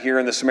of that here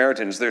in the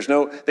Samaritans.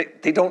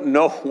 They don't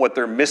know what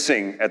they're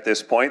missing at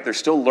this point. They're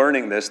still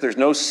learning this. There's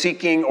no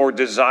seeking or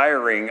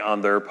desiring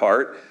on their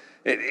part.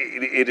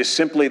 It is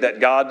simply that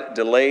God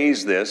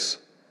delays this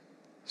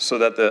so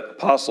that the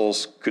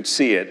apostles could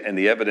see it and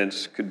the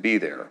evidence could be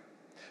there.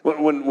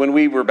 When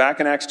we were back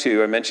in Acts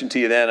 2, I mentioned to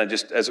you then,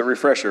 just as a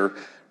refresher,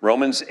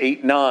 Romans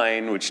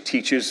 8:9, which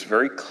teaches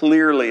very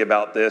clearly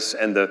about this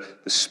and the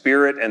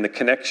Spirit and the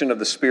connection of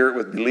the Spirit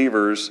with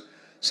believers,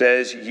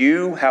 says,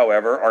 you,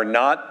 however, are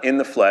not in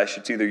the flesh.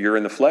 It's either you're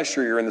in the flesh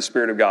or you're in the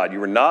Spirit of God.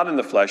 You are not in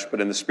the flesh,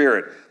 but in the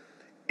Spirit.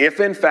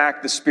 If, in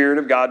fact, the Spirit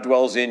of God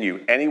dwells in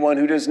you, anyone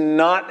who does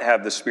not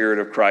have the Spirit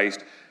of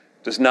Christ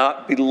does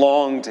not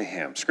belong to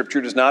him.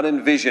 Scripture does not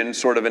envision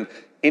sort of an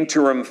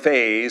interim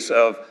phase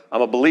of,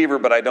 I'm a believer,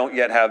 but I don't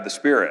yet have the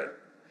Spirit.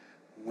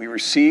 We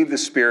receive the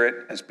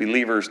Spirit as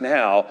believers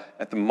now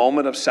at the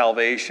moment of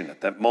salvation,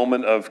 at that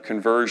moment of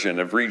conversion,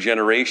 of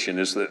regeneration,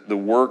 is the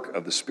work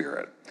of the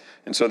Spirit.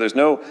 And so there's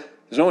no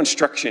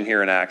instruction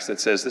here in Acts that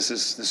says this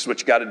is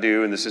what you got to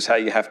do and this is how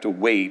you have to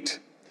wait.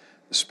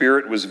 The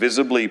Spirit was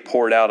visibly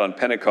poured out on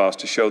Pentecost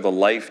to show the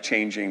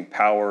life-changing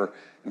power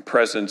and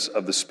presence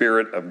of the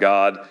Spirit of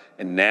God,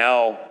 and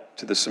now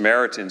to the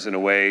Samaritans in a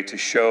way to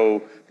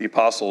show the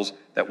apostles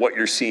that what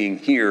you're seeing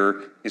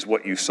here is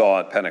what you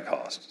saw at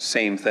Pentecost.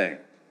 Same thing.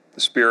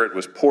 The Spirit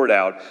was poured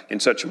out in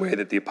such a way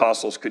that the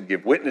apostles could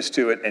give witness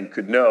to it and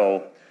could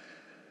know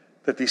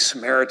that these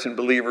Samaritan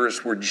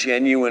believers were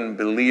genuine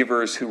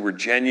believers who were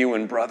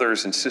genuine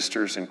brothers and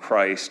sisters in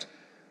Christ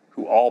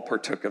who all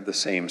partook of the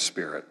same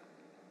Spirit.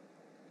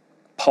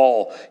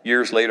 Paul,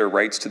 years later,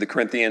 writes to the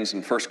Corinthians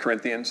in 1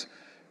 Corinthians.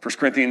 1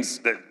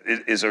 Corinthians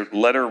is a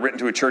letter written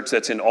to a church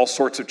that's in all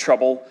sorts of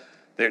trouble.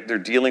 They're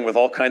dealing with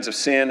all kinds of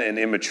sin and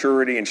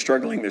immaturity and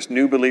struggling. There's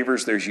new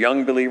believers, there's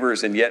young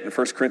believers, and yet in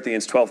 1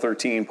 Corinthians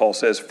 12:13, Paul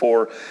says,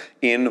 for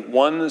in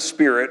one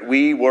Spirit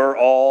we were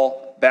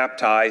all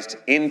baptized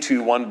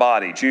into one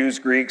body, Jews,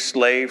 Greeks,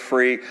 slave,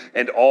 free,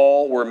 and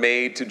all were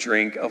made to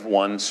drink of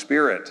one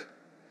Spirit.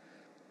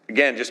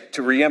 Again, just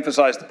to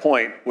reemphasize the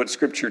point, what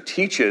Scripture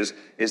teaches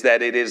is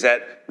that it is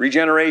at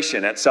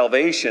regeneration, at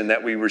salvation,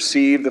 that we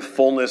receive the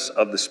fullness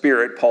of the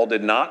Spirit. Paul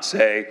did not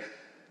say,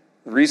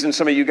 the reason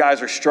some of you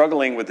guys are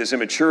struggling with this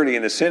immaturity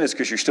and this sin is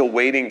because you're still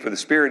waiting for the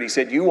Spirit. He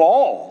said, you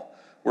all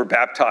were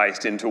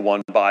baptized into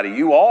one body.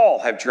 You all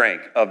have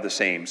drank of the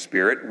same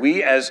Spirit.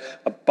 We as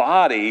a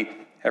body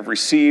have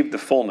received the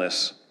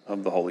fullness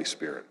of the Holy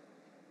Spirit.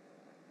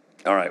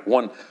 All right,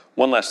 one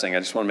last thing I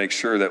just want to make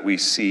sure that we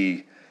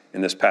see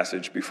in this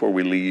passage before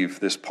we leave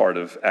this part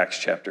of Acts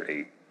chapter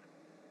 8.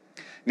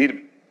 You need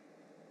to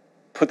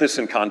put this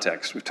in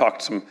context. We've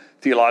talked some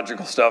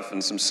theological stuff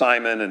and some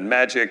Simon and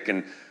magic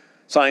and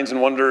signs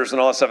and wonders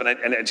and all that stuff,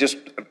 and I just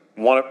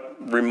want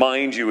to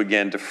remind you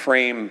again to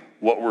frame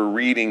what we're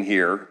reading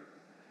here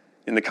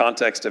in the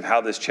context of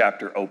how this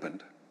chapter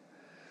opened.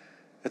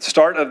 At the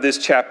start of this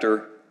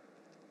chapter,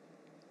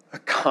 a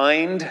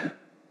kind,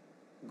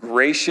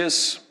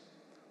 gracious,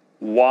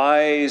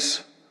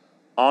 wise,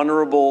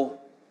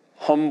 honorable,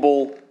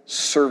 humble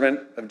servant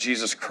of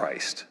Jesus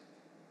Christ.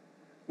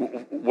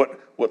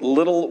 What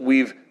little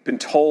we've been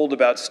told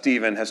about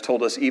Stephen has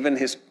told us even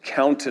his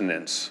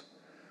countenance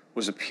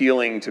was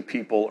appealing to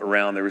people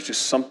around. There was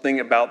just something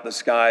about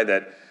this guy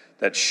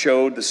that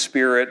showed the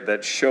Spirit,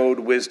 that showed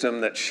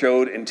wisdom, that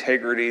showed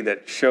integrity,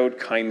 that showed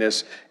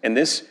kindness. And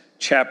this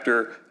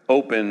chapter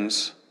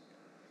opens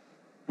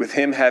with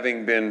him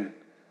having been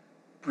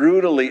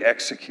brutally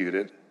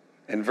executed.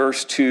 And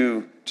verse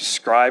 2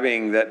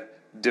 describing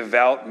that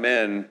devout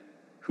men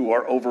who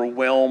are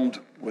overwhelmed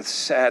with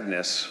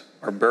sadness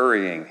are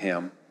burying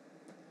him.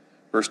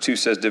 Verse 2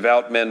 says,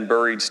 devout men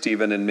buried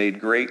Stephen and made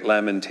great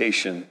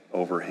lamentation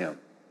over him.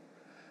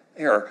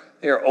 They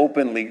are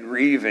openly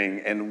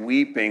grieving and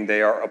weeping.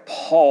 They are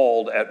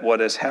appalled at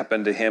what has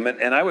happened to him.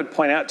 And I would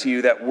point out to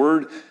you that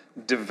word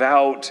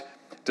devout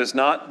does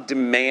not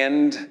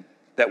demand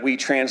that we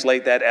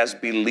translate that as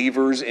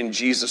believers in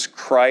Jesus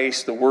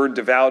Christ. The word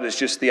devout is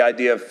just the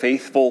idea of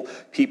faithful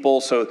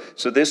people. So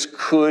this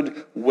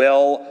could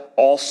well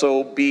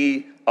also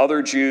be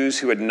other Jews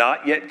who had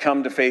not yet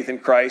come to faith in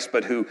Christ,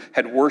 but who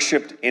had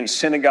worshiped in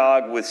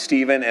synagogue with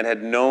Stephen and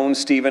had known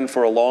Stephen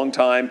for a long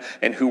time,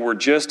 and who were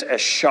just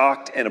as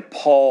shocked and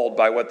appalled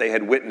by what they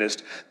had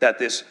witnessed, that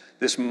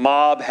this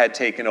mob had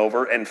taken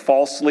over and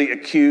falsely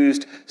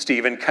accused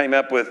Stephen, came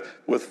up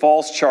with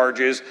false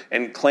charges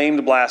and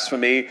claimed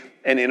blasphemy,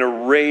 and in a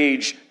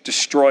rage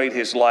destroyed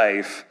his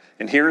life.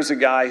 And here's a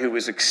guy who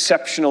is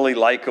exceptionally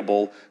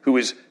likable,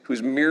 who's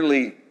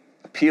merely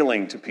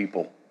appealing to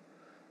people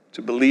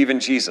to believe in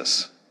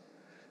Jesus.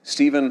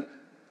 Stephen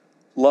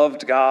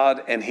loved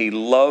God and he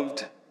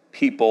loved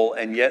people,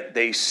 and yet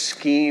they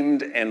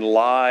schemed and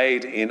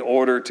lied in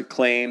order to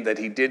claim that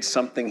he did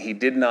something he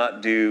did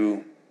not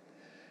do.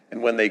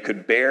 And when they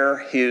could bear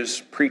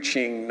his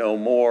preaching no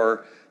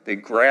more, they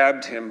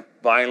grabbed him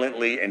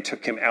violently and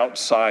took him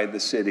outside the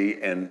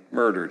city and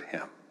murdered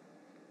him.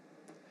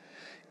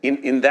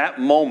 In that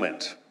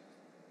moment,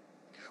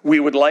 we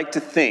would like to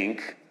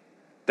think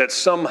that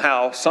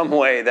somehow, some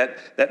way,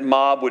 that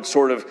mob would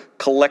sort of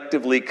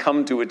collectively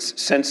come to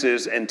its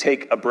senses and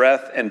take a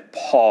breath and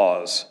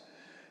pause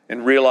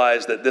and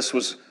realize that this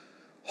was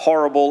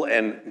horrible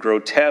and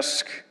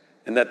grotesque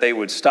and that they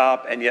would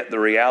stop. And yet the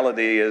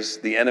reality is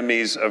the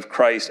enemies of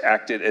Christ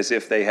acted as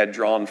if they had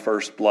drawn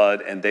first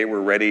blood, and they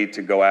were ready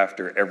to go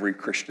after every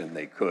Christian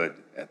they could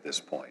at this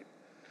point.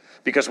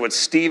 Because what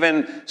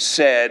Stephen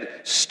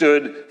said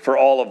stood for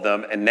all of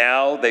them, and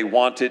now they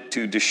wanted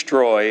to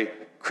destroy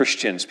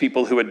Christians,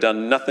 people who had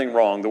done nothing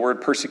wrong. The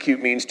word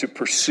persecute means to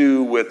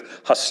pursue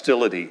with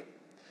hostility.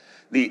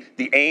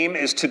 The aim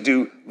is to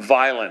do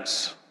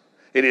violence.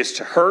 It is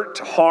to hurt,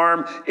 to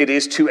harm. It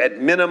is to,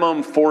 at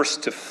minimum, force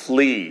to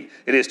flee.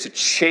 It is to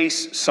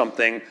chase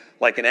something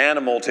like an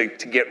animal to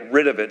get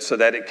rid of it so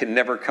that it can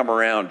never come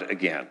around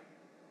again.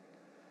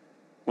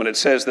 When it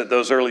says that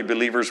those early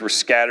believers were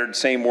scattered,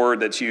 same word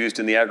that's used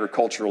in the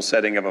agricultural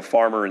setting of a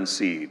farmer and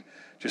seed,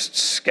 just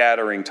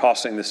scattering,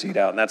 tossing the seed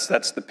out. And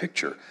that's the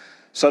picture.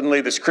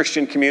 Suddenly, this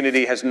Christian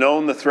community has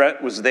known the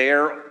threat was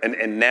there,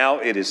 and now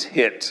it is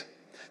hit.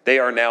 They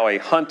are now a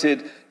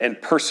hunted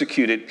and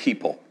persecuted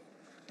people.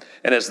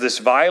 And as this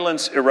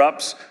violence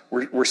erupts,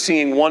 we're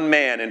seeing one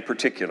man in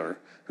particular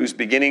who's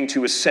beginning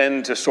to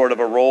ascend to sort of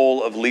a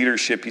role of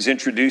leadership. He's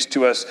introduced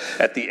to us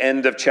at the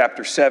end of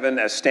chapter 7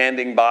 as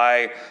standing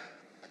by,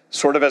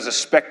 sort of as a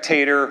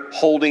spectator,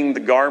 holding the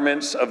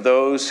garments of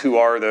those who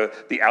are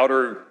the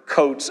outer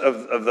coats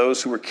of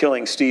those who were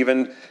killing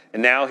Stephen.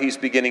 And now he's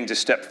beginning to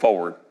step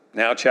forward.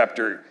 Now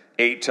chapter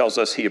 8 tells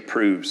us he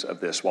approves of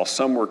this. While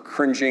some were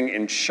cringing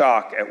in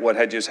shock at what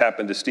had just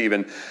happened to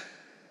Stephen,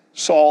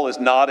 Saul is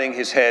nodding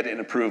his head in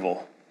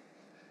approval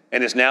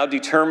and is now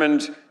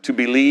determined to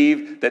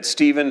believe that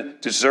Stephen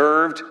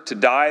deserved to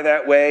die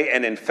that way,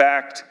 and in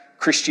fact,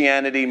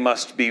 Christianity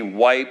must be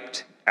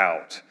wiped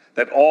out.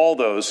 That all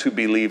those who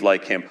believe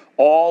like him,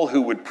 all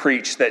who would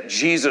preach that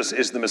Jesus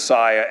is the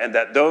Messiah, and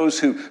that those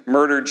who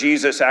murdered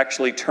Jesus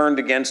actually turned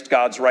against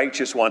God's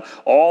righteous one,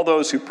 all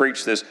those who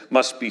preach this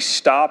must be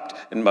stopped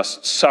and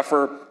must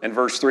suffer. And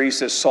verse 3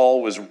 says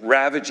Saul was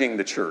ravaging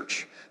the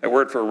church. That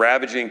word for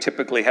ravaging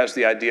typically has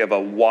the idea of a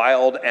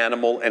wild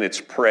animal and its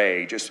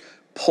prey, just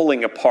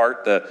pulling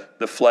apart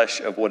the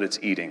flesh of what it's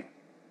eating.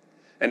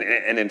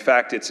 And in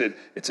fact, it's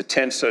a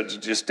tense to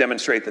just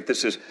demonstrate that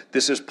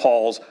this is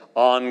Paul's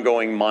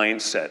ongoing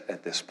mindset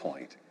at this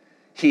point.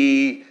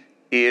 He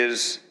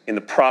is in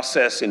the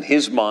process in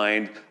his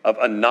mind of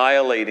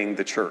annihilating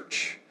the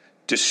church,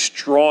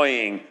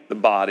 destroying the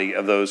body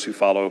of those who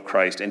follow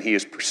Christ. And he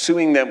is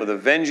pursuing them with a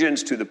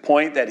vengeance to the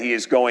point that he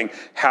is going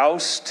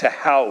house to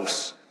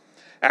house,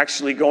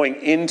 actually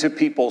going into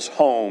people's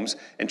homes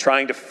and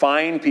trying to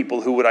find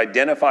people who would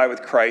identify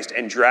with Christ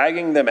and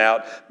dragging them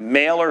out,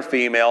 male or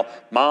female,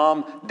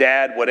 mom,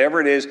 dad, whatever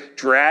it is,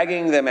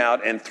 dragging them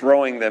out and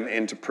throwing them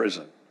into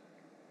prison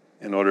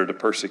in order to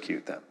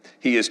persecute them.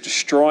 He is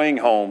destroying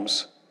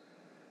homes,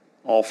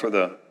 all for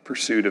the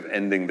pursuit of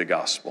ending the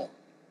gospel.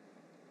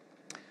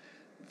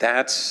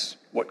 That's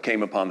what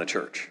came upon the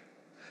church.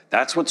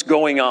 That's what's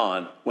going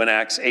on when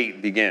Acts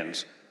 8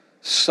 begins.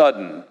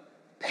 Sudden,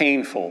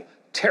 painful,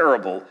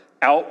 terrible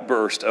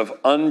outburst of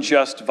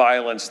unjust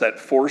violence that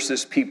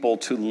forces people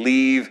to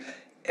leave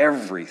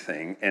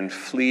everything and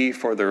flee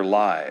for their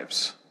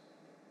lives.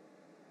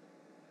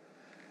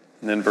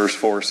 And then verse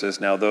 4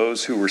 says, now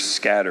those who were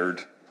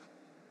scattered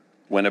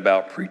went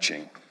about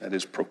preaching, that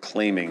is,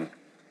 proclaiming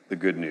the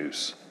good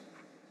news.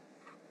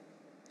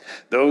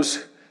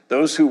 Those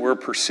who were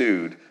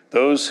pursued,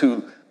 those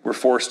who were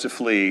forced to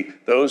flee,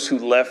 those who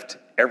left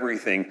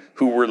everything,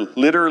 who were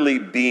literally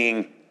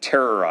being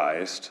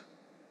terrorized,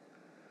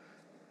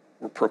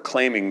 were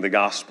proclaiming the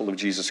gospel of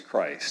Jesus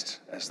Christ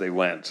as they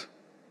went.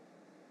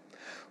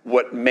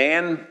 What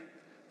man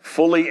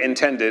fully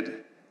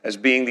intended as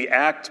being the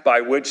act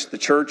by which the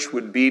church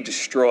would be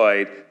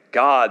destroyed,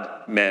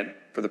 God meant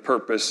for the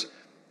purpose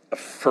of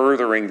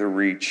furthering the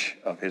reach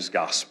of his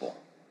gospel.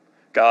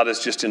 God is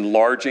just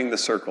enlarging the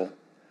circle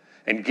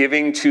and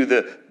giving to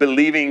the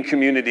believing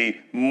community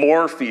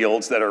more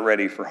fields that are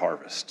ready for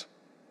harvest.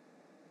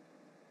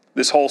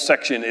 This whole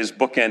section is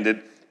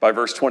bookended by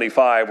verse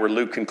 25, where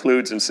Luke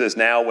concludes and says,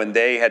 now when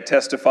they had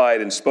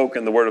testified and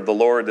spoken the word of the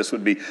Lord, this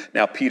would be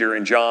now Peter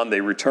and John,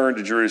 they returned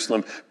to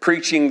Jerusalem,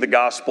 preaching the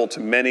gospel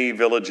to many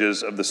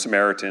villages of the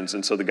Samaritans.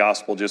 And so the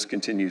gospel just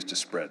continues to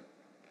spread.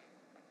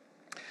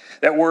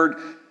 That word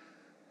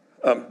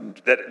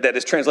that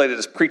is translated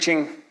as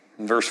preaching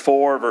in verse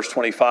 4, verse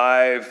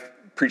 25,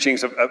 preaching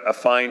is a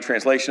fine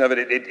translation of it.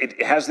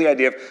 It has the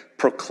idea of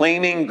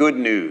proclaiming good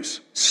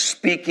news.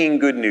 Speaking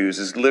good news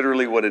is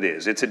literally what it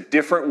is. It's a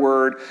different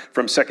word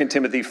from 2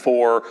 Timothy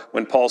 4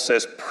 when Paul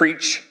says,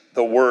 preach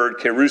the word,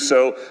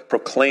 keruso,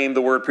 proclaim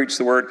the word, preach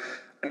the word.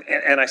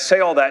 And I say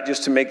all that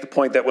just to make the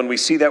point that when we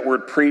see that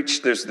word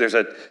preach, there's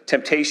a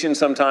temptation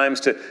sometimes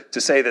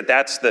to say that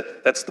that's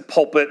the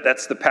pulpit,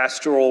 that's the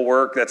pastoral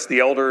work, that's the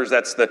elders,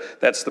 that's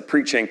the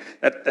preaching.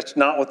 That's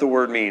not what the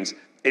word means.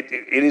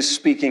 It is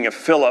speaking of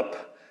Philip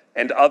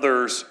and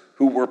others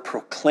who were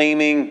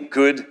proclaiming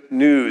good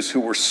news, who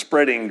were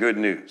spreading good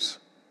news.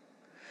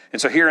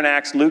 And so here in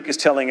Acts, Luke is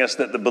telling us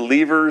that the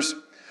believers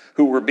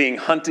who were being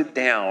hunted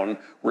down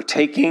were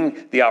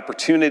taking the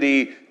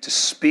opportunity to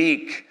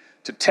speak,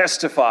 to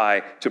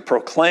testify, to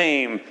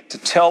proclaim, to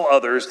tell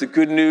others the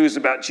good news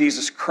about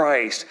Jesus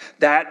Christ.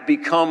 That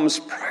becomes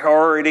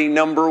priority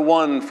number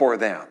one for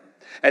them.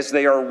 As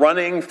they are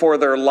running for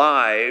their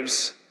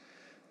lives,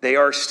 they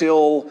are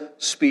still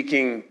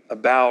speaking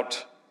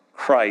about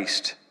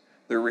Christ.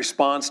 Their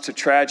response to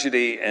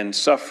tragedy and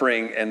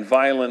suffering and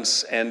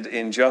violence and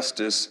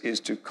injustice is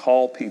to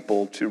call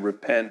people to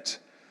repent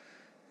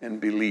and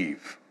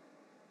believe.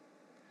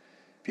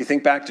 If you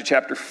think back to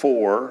chapter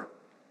 4,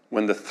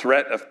 when the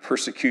threat of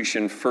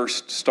persecution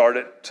first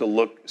started to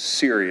look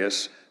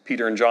serious,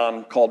 Peter and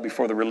John called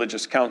before the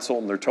religious council,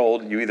 and they're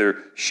told, you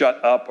either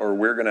shut up or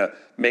we're going to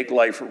make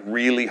life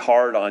really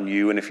hard on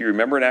you. And if you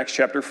remember in Acts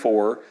chapter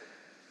 4,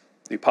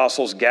 the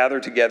apostles gather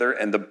together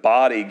and the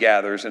body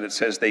gathers, and it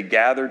says they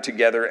gathered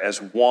together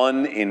as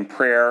one in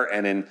prayer.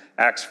 And in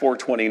Acts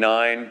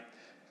 4:29,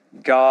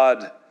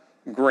 God,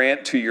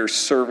 grant to your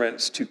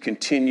servants to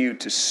continue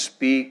to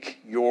speak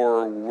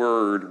your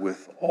word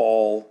with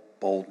all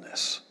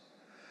boldness.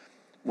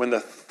 When the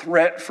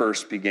threat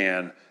first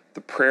began,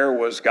 the prayer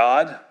was,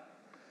 God,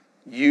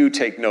 you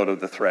take note of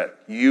the threat.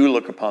 You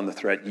look upon the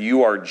threat.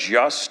 You are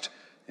just,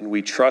 and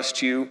we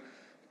trust you.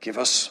 Give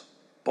us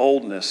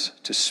boldness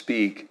to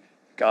speak.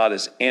 God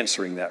is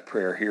answering that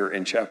prayer here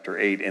in chapter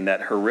 8. In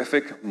that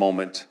horrific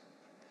moment,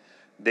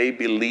 they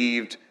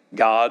believed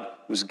God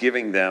was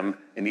giving them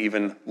an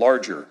even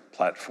larger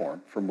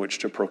platform from which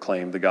to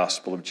proclaim the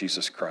gospel of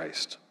Jesus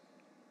Christ.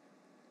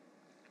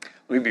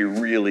 Let me be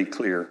really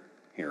clear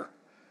here.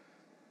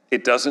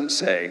 It doesn't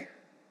say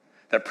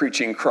that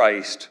preaching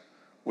Christ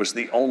was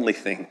the only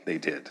thing they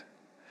did.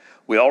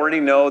 We already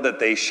know that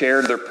they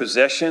shared their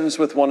possessions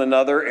with one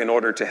another in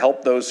order to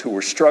help those who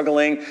were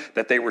struggling,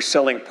 that they were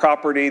selling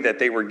property, that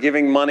they were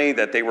giving money,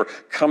 that they were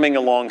coming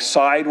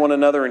alongside one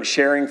another and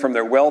sharing from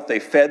their wealth. They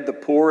fed the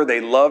poor. They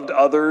loved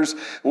others.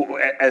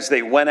 As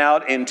they went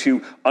out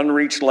into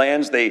unreached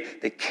lands, they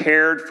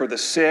cared for the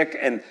sick,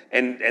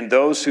 and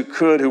those who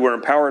could, who were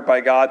empowered by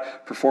God,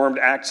 performed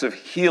acts of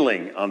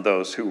healing on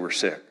those who were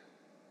sick.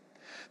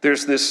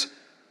 There's this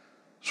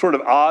sort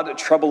of odd,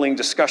 troubling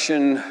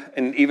discussion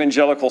in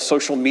evangelical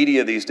social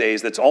media these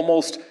days that's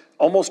almost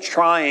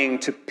trying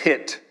to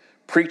pit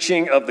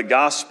preaching of the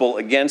gospel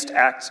against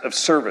acts of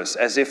service,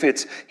 as if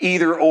it's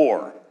either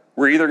or.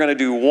 We're either going to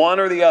do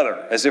one or the other,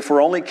 as if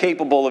we're only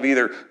capable of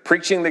either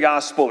preaching the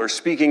gospel or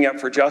speaking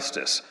up for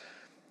justice.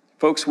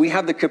 Folks, we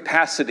have the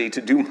capacity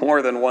to do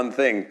more than one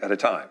thing at a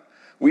time.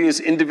 We as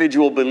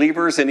individual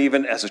believers and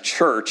even as a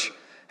church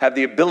have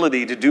the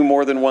ability to do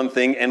more than one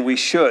thing, and we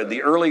should.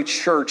 The early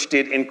church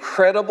did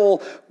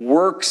incredible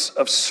works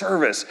of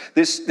service.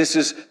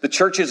 The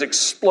church is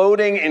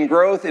exploding in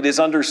growth. It is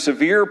under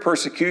severe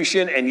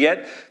persecution, and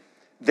yet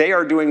they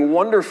are doing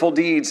wonderful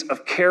deeds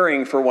of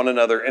caring for one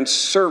another and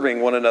serving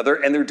one another,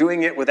 and they're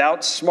doing it without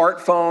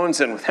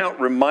smartphones and without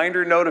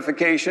reminder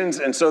notifications,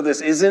 and so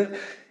this isn't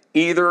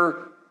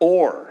either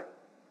or.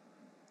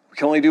 We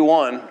can only do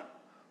one.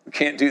 We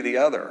can't do the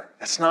other.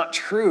 That's not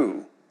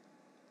true.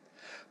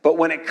 But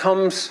when it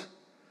comes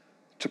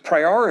to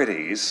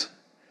priorities,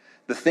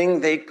 the thing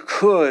they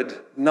could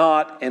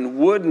not and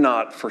would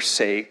not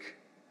forsake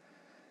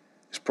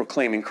is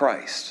proclaiming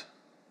Christ.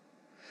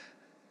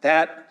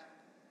 That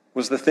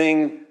was the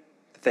thing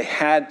that they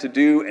had to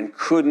do and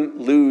couldn't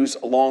lose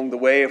along the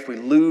way. If we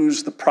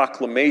lose the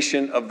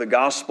proclamation of the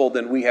gospel,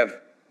 then we have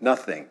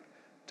nothing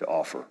to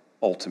offer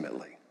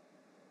ultimately.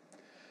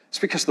 It's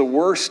because the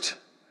worst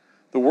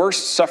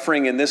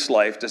suffering in this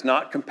life does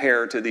not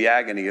compare to the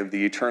agony of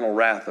the eternal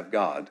wrath of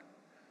God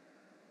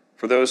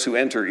for those who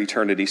enter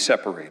eternity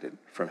separated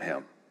from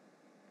him,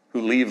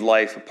 who leave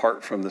life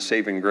apart from the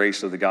saving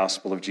grace of the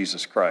gospel of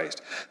Jesus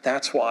Christ.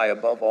 That's why,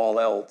 above all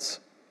else,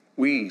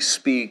 we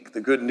speak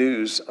the good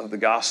news of the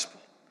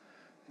gospel,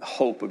 the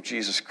hope of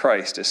Jesus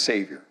Christ as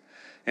Savior.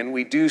 And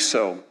we do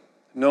so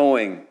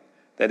knowing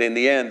that in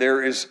the end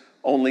there is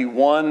only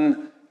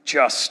one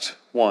just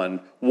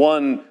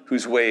one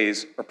whose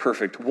ways are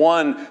perfect,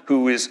 one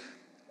who is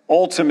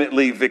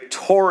ultimately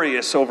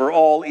victorious over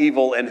all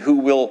evil and who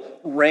will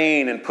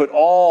reign and put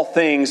all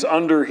things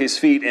under his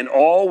feet, and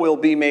all will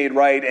be made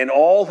right, and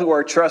all who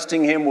are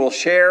trusting him will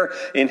share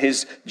in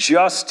his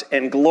just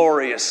and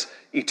glorious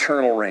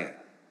eternal reign.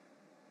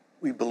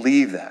 We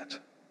believe that.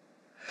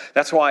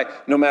 That's why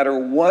no matter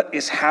what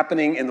is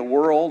happening in the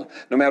world,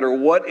 no matter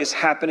what is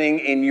happening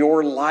in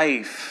your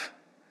life,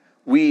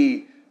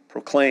 we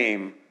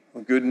proclaim the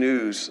good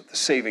news of the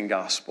saving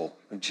gospel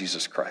of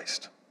Jesus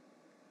Christ.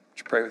 Would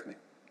you pray with me?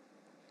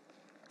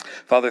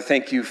 Father,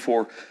 thank you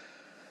for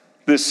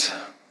this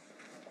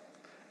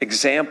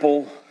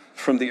example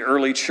from the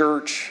early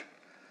church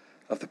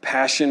of the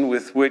passion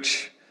with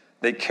which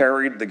they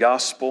carried the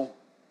gospel,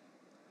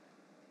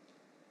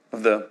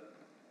 of the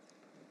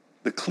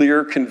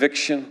clear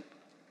conviction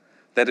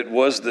that it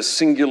was the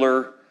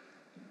singular,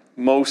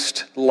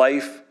 most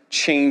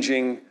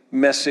life-changing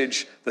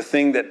message, the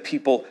thing that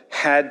people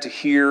had to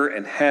hear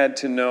and had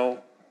to know,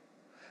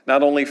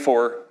 not only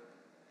for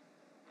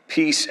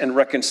peace and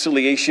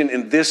reconciliation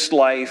in this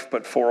life,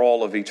 but for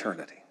all of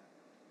eternity.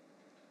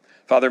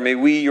 Father, may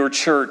we, your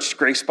church,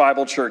 Grace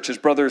Bible Church, as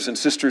brothers and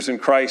sisters in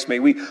Christ, may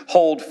we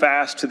hold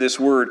fast to this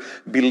word,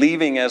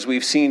 believing, as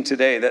we've seen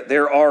today, that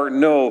there are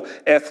no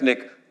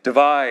ethnic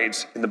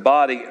divides in the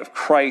body of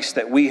Christ,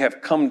 that we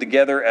have come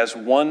together as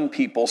one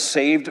people,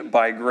 saved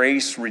by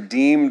grace,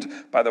 redeemed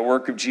by the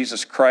work of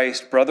Jesus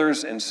Christ.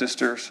 Brothers and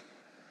sisters,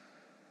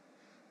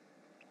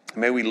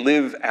 may we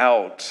live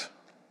out,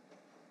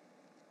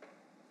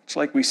 it's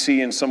like we see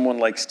in someone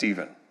like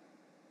Stephen,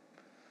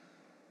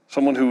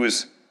 someone who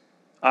is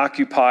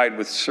occupied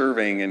with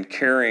serving and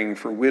caring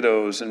for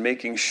widows and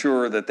making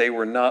sure that they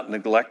were not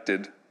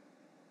neglected,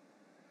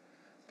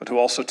 but who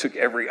also took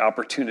every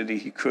opportunity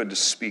he could to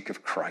speak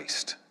of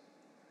Christ,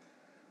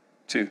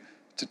 to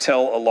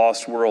tell a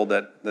lost world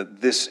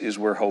that this is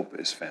where hope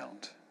is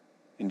found,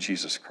 in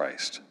Jesus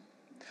Christ.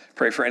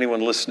 Pray for anyone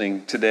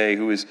listening today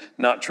who is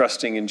not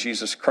trusting in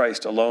Jesus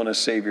Christ alone as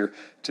Savior.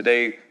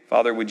 Today,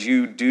 Father, would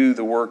you do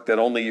the work that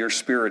only your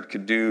Spirit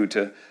could do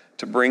to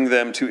bring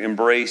them to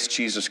embrace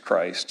Jesus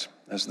Christ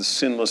as the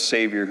sinless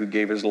Savior who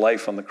gave his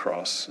life on the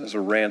cross as a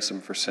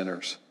ransom for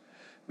sinners.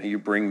 May you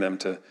bring them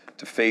to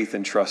faith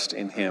and trust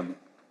in him.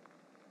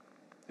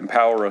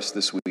 Empower us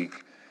this week.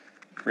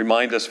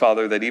 Remind us,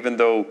 Father, that even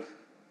though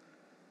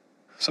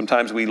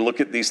sometimes we look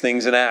at these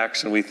things in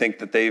Acts and we think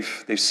that they've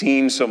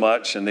seen so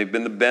much and they've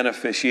been the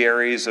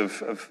beneficiaries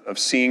of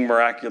seeing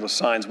miraculous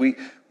signs,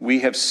 we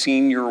have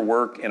seen your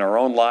work in our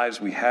own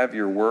lives. We have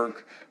your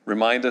work.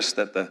 Remind us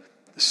that the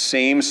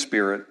same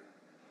Spirit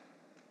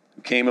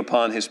who came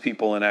upon his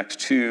people in Acts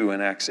 2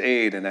 and Acts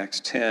 8 and Acts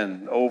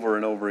 10 over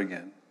and over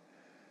again,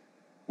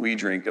 we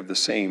drink of the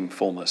same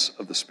fullness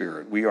of the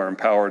Spirit. We are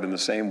empowered in the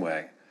same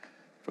way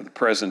for the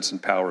presence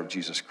and power of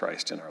Jesus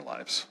Christ in our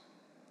lives.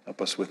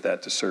 Help us with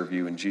that to serve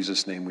you. In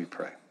Jesus' name we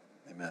pray.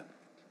 Amen.